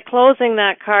 So by closing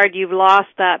that card, you've lost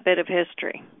that bit of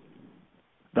history.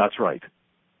 That's right.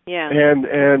 Yeah.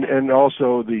 And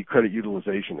also the credit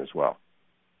utilization as well.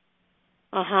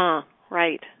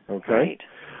 Right. Okay. Right.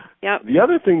 Yep. The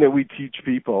other thing that we teach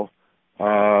people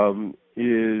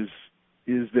is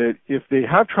that if they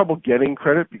have trouble getting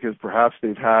credit because perhaps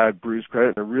they've had bruised credit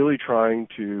and they're really trying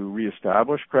to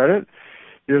reestablish credit,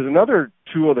 there's another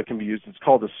tool that can be used. It's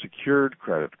called a secured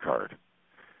credit card.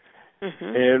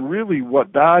 And really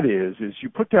what that is you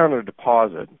put down a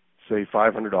deposit, say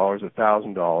 $500,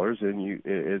 $1,000, and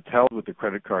it's held with the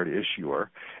credit card issuer,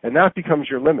 and that becomes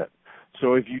your limit.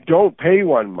 So if you don't pay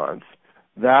 1 month,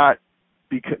 that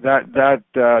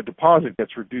deposit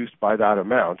gets reduced by that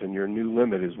amount, and your new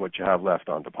limit is what you have left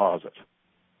on deposit.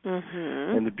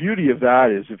 And the beauty of that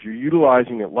is if you're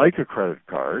utilizing it like a credit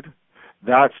card,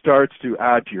 that starts to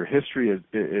add to your history.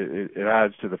 It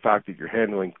adds to the fact that you're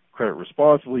handling credit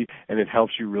responsibly, and it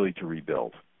helps you really to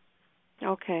rebuild.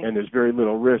 Okay. And there's very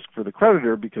little risk for the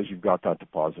creditor because you've got that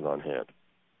deposit on hand.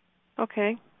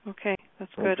 Okay.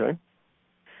 That's good. Okay.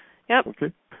 Yep.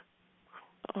 Okay.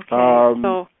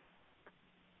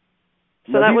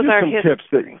 So that was our history. Tips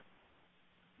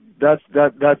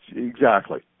that's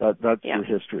exactly that's your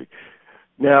history.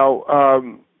 Now,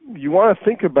 you want to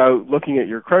think about looking at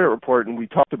your credit report, and we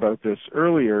talked about this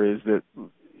earlier, is that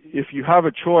if you have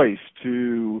a choice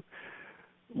to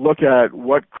look at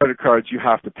what credit cards you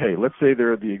have to pay, let's say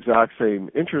they're the exact same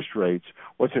interest rates,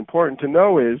 what's important to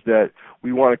know is that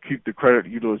we want to keep the credit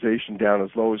utilization down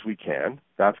as low as we can.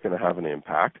 That's going to have an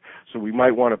impact. So we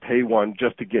might want to pay one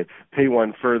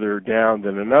further down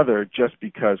than another just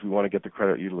because we want to get the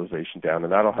credit utilization down,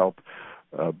 and that'll help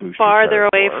boost farther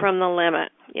away from the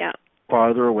limit. Yeah.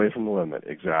 Farther away from the limit,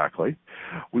 exactly.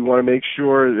 We want to make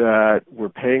sure that we're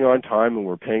paying on time and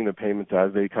we're paying the payments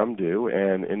as they come due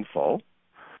and in full.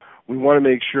 We want to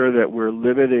make sure that we're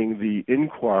limiting the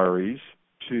inquiries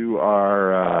to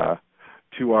our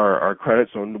credit,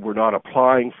 so we're not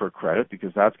applying for credit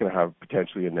because that's going to have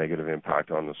potentially a negative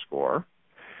impact on the score.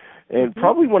 And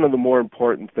probably one of the more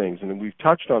important things, and we've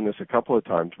touched on this a couple of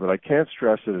times, but I can't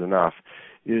stress it enough,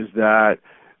 is that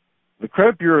the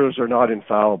credit bureaus are not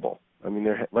infallible. I mean,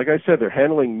 like I said, they're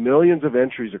handling millions of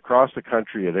entries across the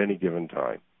country at any given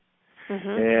time.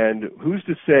 And who's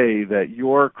to say that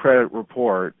your credit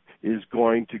report is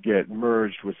going to get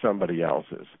merged with somebody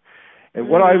else's? And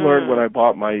what I learned when I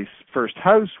bought my first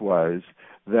house was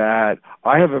that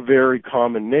I have a very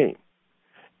common name.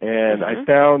 And I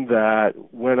found that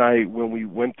when I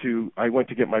went to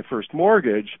get my first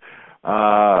mortgage,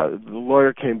 the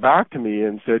lawyer came back to me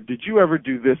and said, "Did you ever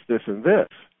do this, this, and this?"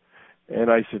 And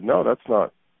I said, "No, that's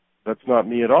not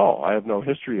me at all. I have no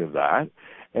history of that."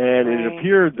 And it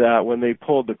appeared that when they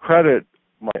pulled the credit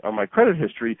on my credit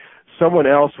history, someone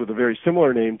else with a very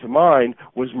similar name to mine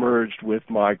was merged with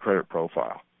my credit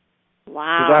profile.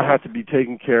 Wow. So that had to be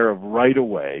taken care of right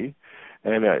away.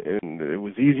 And it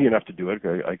was easy enough to do it.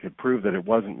 I could prove that it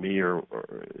wasn't me or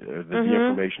that the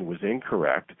information was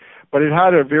incorrect. But it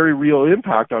had a very real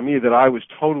impact on me that I was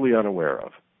totally unaware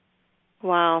of.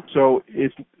 Wow. So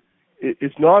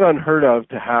it's not unheard of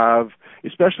to have,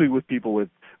 especially with people with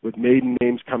maiden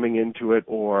names coming into it,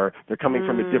 or they're coming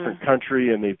from a different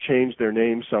country and they've changed their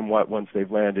name somewhat once they've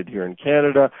landed here in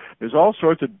Canada. There's all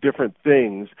sorts of different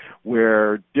things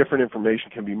where different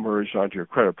information can be merged onto your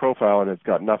credit profile and it's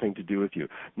got nothing to do with you.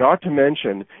 Not to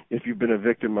mention if you've been a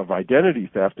victim of identity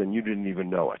theft and you didn't even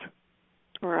know it.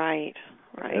 Right.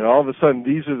 And all of a sudden,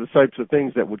 these are the types of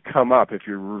things that would come up if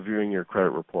you're reviewing your credit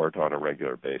report on a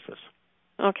regular basis.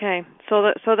 Okay,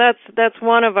 so that's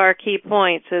one of our key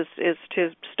points is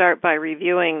to start by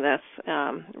reviewing this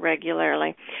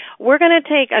regularly. We're going to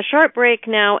take a short break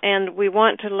now, and we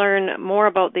want to learn more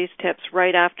about these tips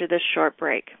right after this short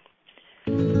break.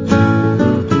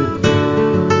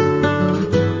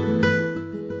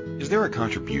 Is there a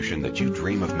contribution that you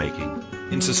dream of making?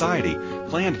 In society,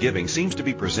 planned giving seems to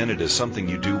be presented as something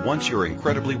you do once you're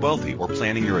incredibly wealthy or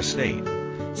planning your estate.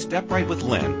 Step Right with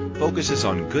Lynn focuses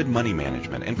on good money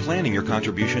management and planning your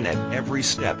contribution at every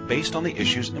step based on the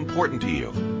issues important to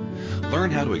you.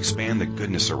 Learn how to expand the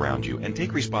goodness around you and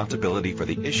take responsibility for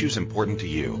the issues important to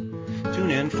you.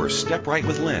 Tune in for Step Right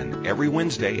with Lynn every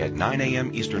Wednesday at 9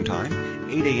 a.m. Eastern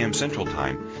Time, 8 a.m. Central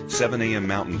Time, 7 a.m.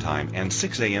 Mountain Time, and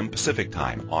 6 a.m. Pacific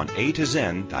Time on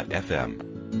A2Zen.fm.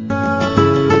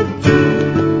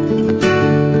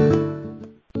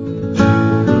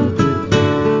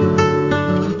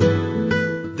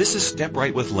 This is Step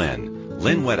Right with Lynn.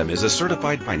 Lynn Wedham is a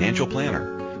certified financial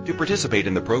planner. To participate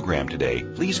in the program today,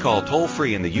 please call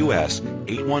toll-free in the U.S.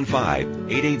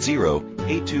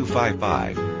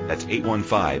 815-880-8255. That's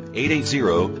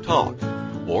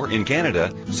 815-880-TALK. Or in Canada,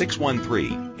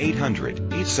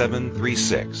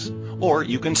 613-800-8736. Or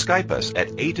you can Skype us at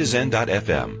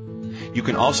A2Zen.fm. You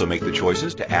can also make the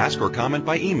choices to ask or comment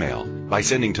by email by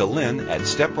sending to lynn at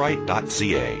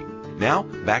stepright.ca. Now,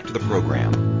 back to the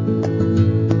program.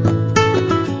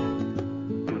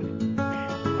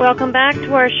 Welcome back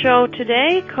to our show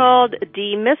today called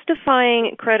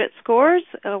Demystifying Credit Scores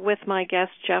with my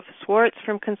guest Jeff Swartz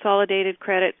from Consolidated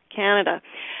Credit Canada.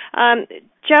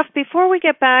 Jeff, before we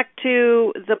get back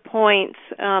to the points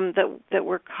that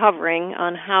we're covering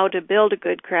on how to build a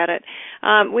good credit,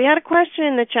 we had a question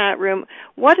in the chat room.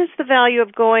 What is the value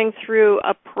of going through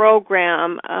a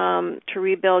program to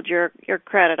rebuild your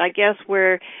credit? I guess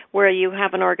where you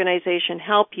have an organization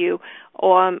help you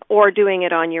or doing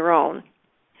it on your own.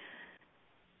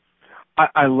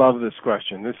 I love this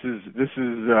question. This is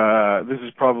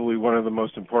probably one of the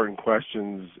most important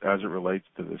questions as it relates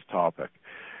to this topic.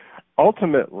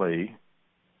 Ultimately,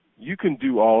 you can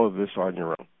do all of this on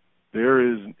your own. There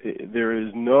is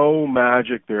no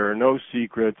magic. There are no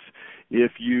secrets.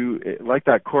 If you, like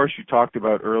that course you talked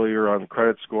about earlier on the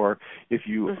credit score, if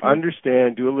you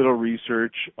understand, do a little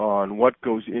research on what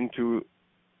goes into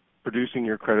producing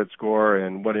your credit score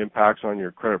and what impacts on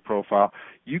your credit profile,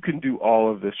 you can do all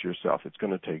of this yourself. It's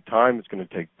going to take time, it's going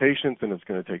to take patience, and it's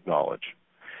going to take knowledge.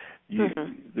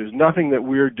 There's nothing that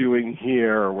we're doing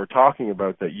here or we're talking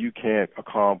about that you can't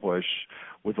accomplish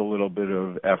with a little bit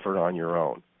of effort on your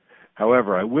own.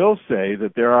 However, I will say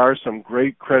that there are some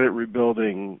great credit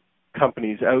rebuilding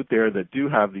companies out there that do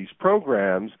have these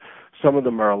programs. Some of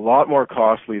them are a lot more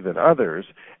costly than others,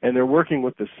 and they're working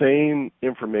with the same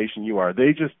information you are.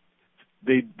 They've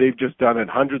just done it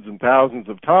hundreds and thousands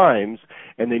of times,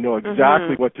 and they know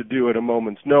exactly what to do at a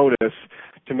moment's notice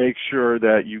to make sure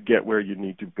that you get where you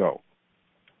need to go.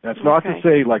 That's not to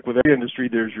say, like with every industry,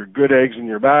 there's your good eggs and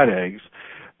your bad eggs.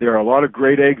 There are a lot of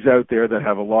great eggs out there that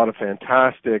have a lot of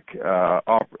fantastic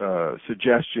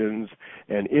suggestions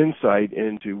and insight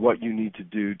into what you need to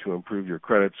do to improve your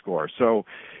credit score. So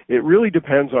it really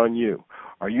depends on you.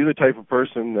 Are you the type of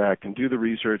person that can do the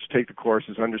research, take the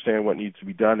courses, understand what needs to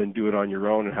be done, and do it on your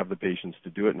own and have the patience to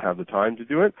do it and have the time to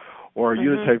do it? Or are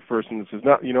you the type of person that says,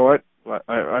 no, you know what,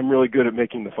 I'm really good at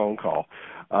making the phone call,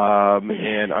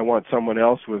 and I want someone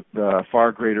else with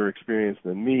far greater experience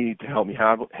than me to help me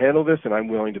handle this, and I'm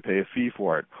willing to pay a fee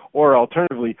for it. Or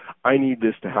alternatively, I need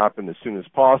this to happen as soon as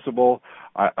possible.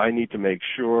 I need to make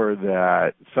sure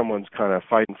that someone's kind of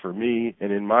fighting for me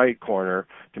and in my corner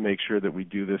to make sure that we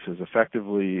do this as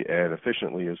effectively and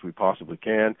efficiently as we possibly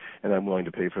can, and I'm willing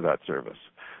to pay for that service.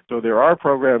 So there are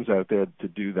programs out there to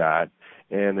do that,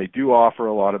 and they do offer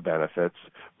a lot of benefits,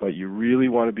 but you really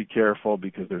want to be careful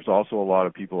because there's also a lot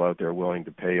of people out there willing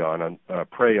to prey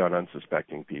on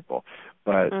unsuspecting people.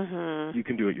 But you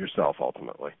can do it yourself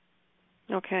ultimately.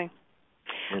 Okay.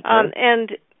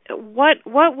 And what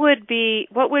would be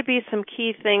some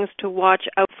key things to watch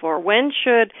out for? When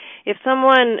should, if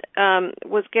someone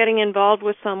was getting involved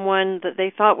with someone that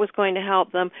they thought was going to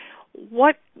help them,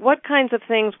 what kinds of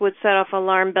things would set off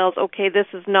alarm bells? Okay, this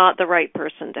is not the right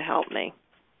person to help me.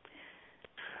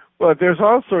 Well, there's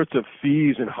all sorts of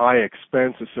fees and high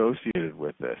expense associated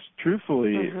with this.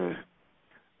 Truthfully,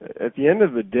 at the end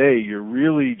of the day, you're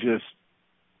really just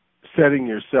setting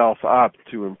yourself up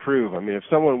to improve. I mean, if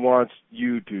someone wants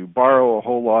you to borrow a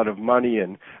whole lot of money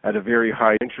and at a very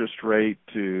high interest rate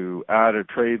to add a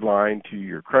trade line to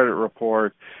your credit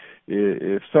report,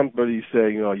 if somebody's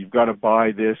saying, you've got to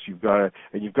buy this, you've got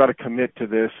to commit to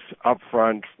this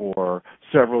upfront for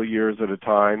several years at a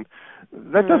time,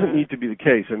 that doesn't need to be the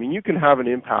case. I mean, you can have an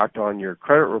impact on your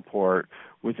credit report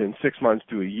within 6 months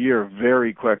to a year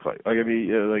very quickly. Like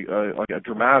a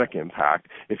dramatic impact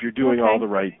if you're doing all the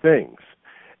right things.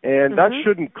 And that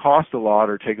shouldn't cost a lot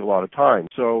or take a lot of time.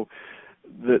 So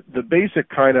the basic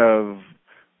kind of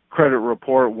Credit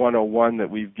Report 101 that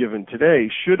we've given today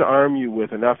should arm you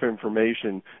with enough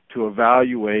information to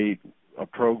evaluate a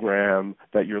program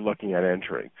that you're looking at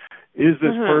entering. Is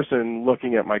this person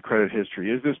looking at my credit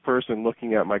history? Is this person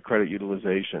looking at my credit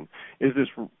utilization? Is this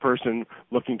person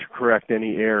looking to correct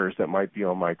any errors that might be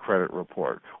on my credit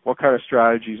report? What kind of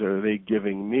strategies are they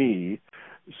giving me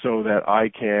so that I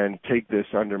can take this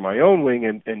under my own wing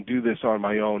and do this on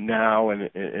my own now and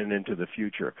into the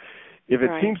future? If it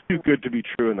seems too good to be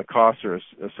true and the costs are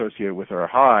associated with are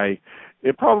high,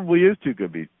 it probably is too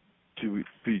good to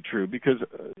be true because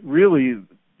really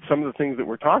some of the things that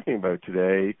we're talking about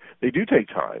today, they do take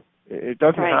time. It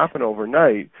doesn't happen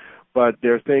overnight, but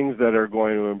they're things that are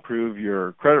going to improve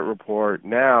your credit report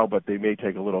now, but they may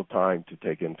take a little time to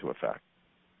take into effect.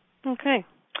 Okay.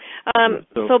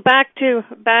 So back to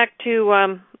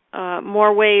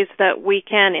more ways that we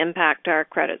can impact our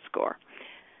credit score.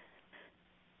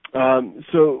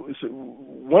 So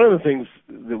one of the things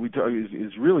that we talk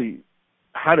is really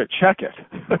how to check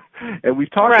it. And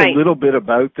we've talked a little bit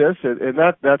about this, and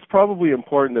that's probably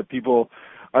important that people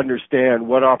understand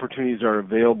what opportunities are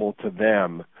available to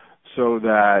them so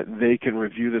that they can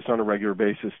review this on a regular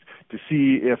basis to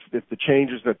see if the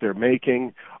changes that they're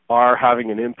making are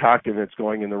having an impact and it's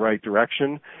going in the right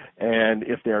direction, and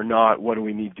if they're not, what do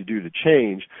we need to do to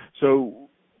change? So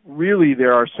really,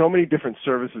 there are so many different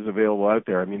services available out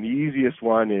there. I mean, the easiest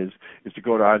one is to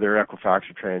go to either Equifax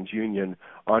or TransUnion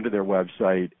onto their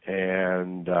website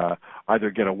and either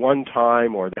get a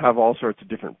one-time or they have all sorts of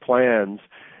different plans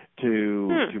to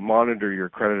monitor your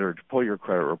credit or to pull your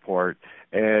credit report.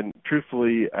 And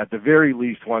truthfully, at the very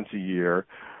least once a year,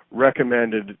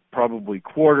 recommended probably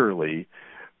quarterly.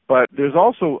 But there's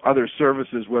also other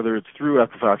services, whether it's through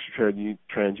Equifax or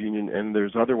TransUnion, and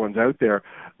there's other ones out there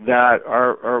that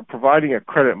are providing a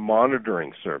credit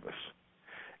monitoring service.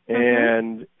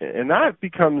 And that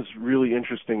becomes really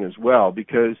interesting as well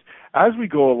because as we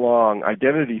go along,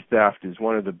 identity theft is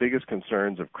one of the biggest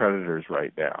concerns of creditors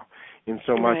right now, in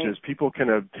so much as people can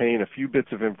obtain a few bits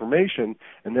of information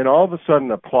and then all of a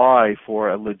sudden apply for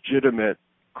a legitimate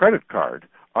credit card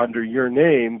under your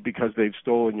name because they've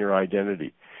stolen your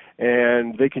identity.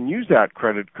 and they can use that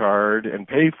credit card and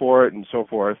pay for it and so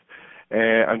forth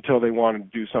until they want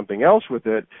to do something else with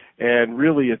it, and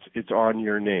really it's on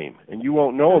your name. And you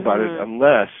won't know about it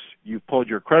unless you've pulled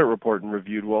your credit report and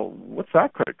reviewed, well, what's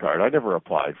that credit card? I never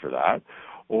applied for that.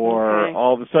 Or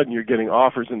all of a sudden you're getting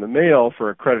offers in the mail for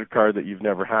a credit card that you've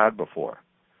never had before.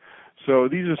 So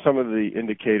these are some of the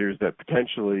indicators that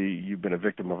potentially you've been a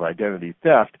victim of identity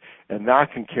theft, and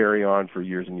that can carry on for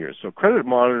years and years. So credit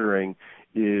monitoring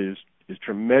is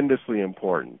tremendously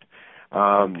important.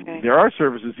 There are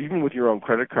services, even with your own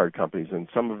credit card companies and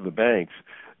some of the banks,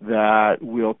 that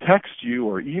will text you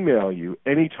or email you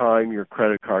anytime your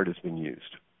credit card has been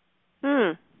used.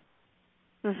 And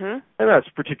that's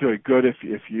particularly good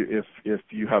if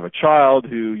you have a child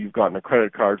who you've gotten a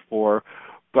credit card for.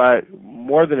 But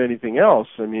more than anything else,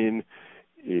 I mean,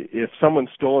 if someone's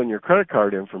stolen your credit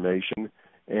card information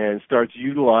and starts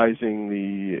utilizing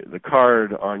the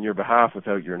card on your behalf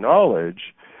without your knowledge,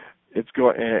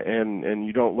 and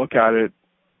you don't look at it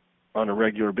on a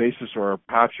regular basis, or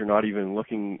perhaps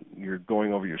you're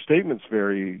going over your statements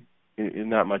in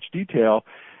that much detail,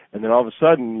 and then all of a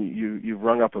sudden you've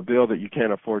rung up a bill that you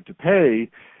can't afford to pay,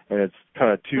 and it's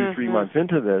kind of 2-3 months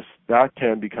into this, that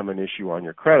can become an issue on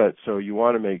your credit. So you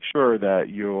want to make sure that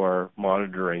you're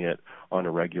monitoring it on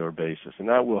a regular basis, and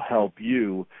that will help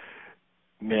you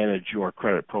manage your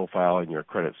credit profile and your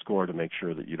credit score to make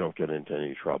sure that you don't get into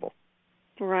any trouble.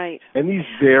 Right. And these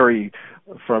vary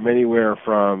from anywhere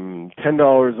from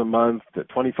 $10 a month to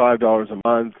 $25 a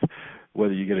month,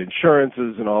 whether you get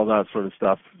insurances and all that sort of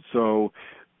stuff. So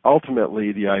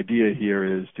ultimately, the idea here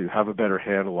is to have a better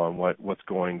handle on what's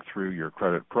going through your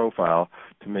credit profile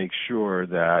to make sure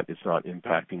that it's not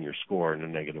impacting your score in a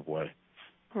negative way.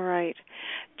 Right.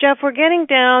 Jeff, we're getting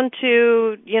down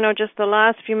to, just the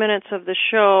last few minutes of the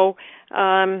show.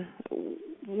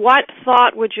 What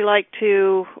thought would you like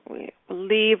to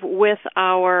leave with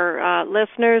our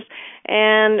listeners?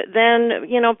 And then,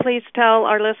 please tell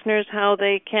our listeners how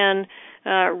they can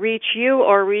reach you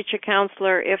or reach a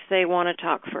counselor if they want to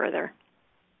talk further.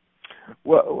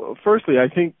 Well, firstly, I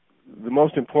think the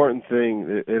most important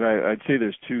thing, and I'd say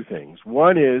there's two things.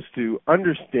 One is to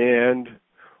understand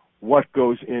what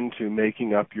goes into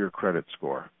making up your credit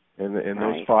score, and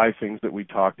those 5 things that we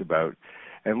talked about.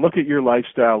 And look at your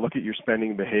lifestyle, look at your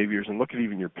spending behaviors, and look at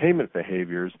even your payment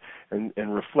behaviors, and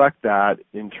reflect that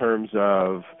in terms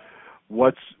of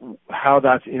how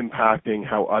that's impacting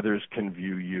how others can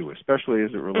view you, especially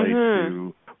as it relates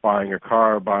to buying a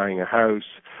car, buying a house,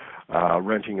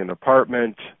 renting an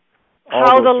apartment.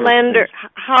 How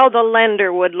the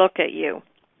lender would look at you.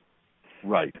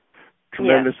 Right.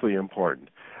 Tremendously important.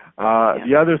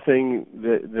 The other thing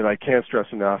that I can't stress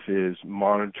enough is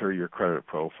monitor your credit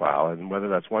profile, and whether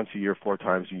that's once a year, 4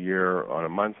 times a year, on a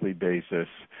monthly basis.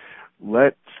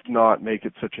 Let's not make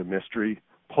it such a mystery.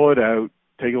 Pull it out,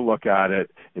 take a look at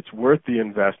it. It's worth the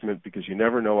investment because you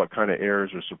never know what kind of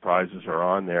errors or surprises are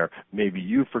on there. Maybe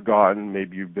you've forgotten,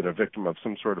 maybe you've been a victim of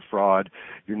some sort of fraud.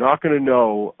 You're not going to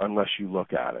know unless you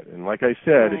look at it. And like I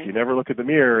said, if you never look at the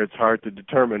mirror, it's hard to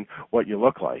determine what you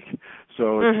look like.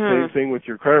 So it's the same thing with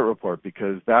your credit report,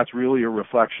 because that's really a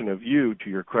reflection of you to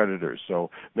your creditors. So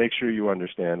make sure you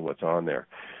understand what's on there.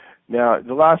 Now,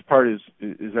 the last part is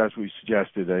as we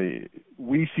suggested,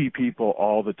 we see people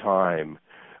all the time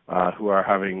who are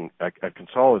having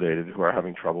Consolidated, who are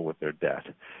having trouble with their debt,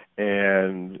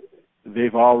 and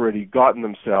they've already gotten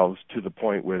themselves to the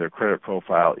point where their credit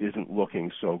profile isn't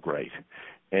looking so great,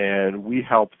 and we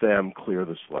help them clear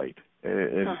the slate.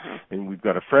 And we've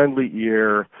got a friendly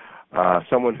ear,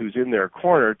 someone who's in their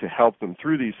corner to help them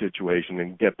through these situations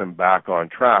and get them back on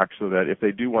track, so that if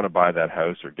they do want to buy that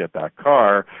house or get that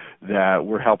car, that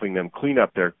we're helping them clean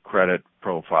up their credit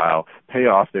profile, pay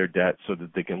off their debt, so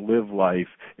that they can live life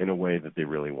in a way that they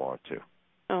really want to.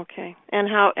 Okay. And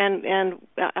how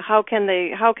can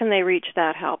they reach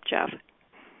that help, Jeff?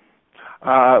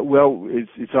 Well,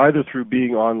 it's either through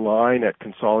being online at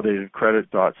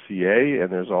consolidatedcredit.ca,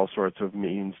 and there's all sorts of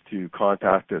means to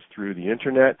contact us through the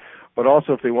internet. But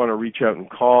also, if they want to reach out and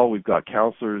call, we've got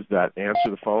counselors that answer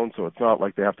the phone, so it's not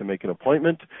like they have to make an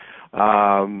appointment.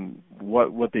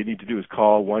 What they need to do is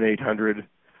call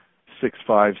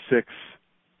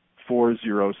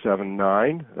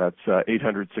 1-800-656-4079. That's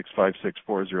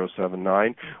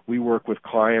 800-656-4079. We work with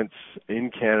clients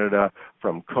in Canada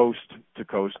from coast to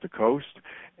coast to coast,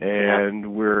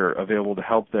 and we're available to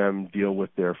help them deal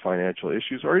with their financial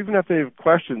issues, or even if they have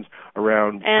questions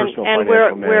around personal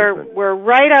financial management. We're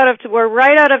right out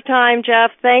of time,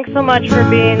 Jeff. Thanks so much for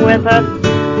being with us.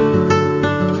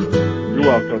 You're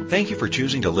welcome. Thank you for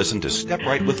choosing to listen to Step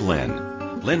Right with Lynn.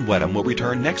 Lynn Wedham will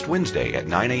return next Wednesday at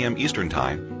 9 a.m. Eastern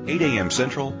Time, 8 a.m.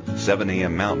 Central, 7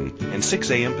 a.m. Mountain, and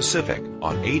 6 a.m. Pacific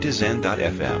on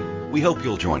A2Zen.fm. We hope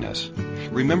you'll join us.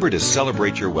 Remember to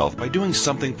celebrate your wealth by doing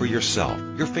something for yourself,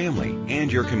 your family,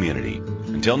 and your community.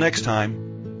 Until next time.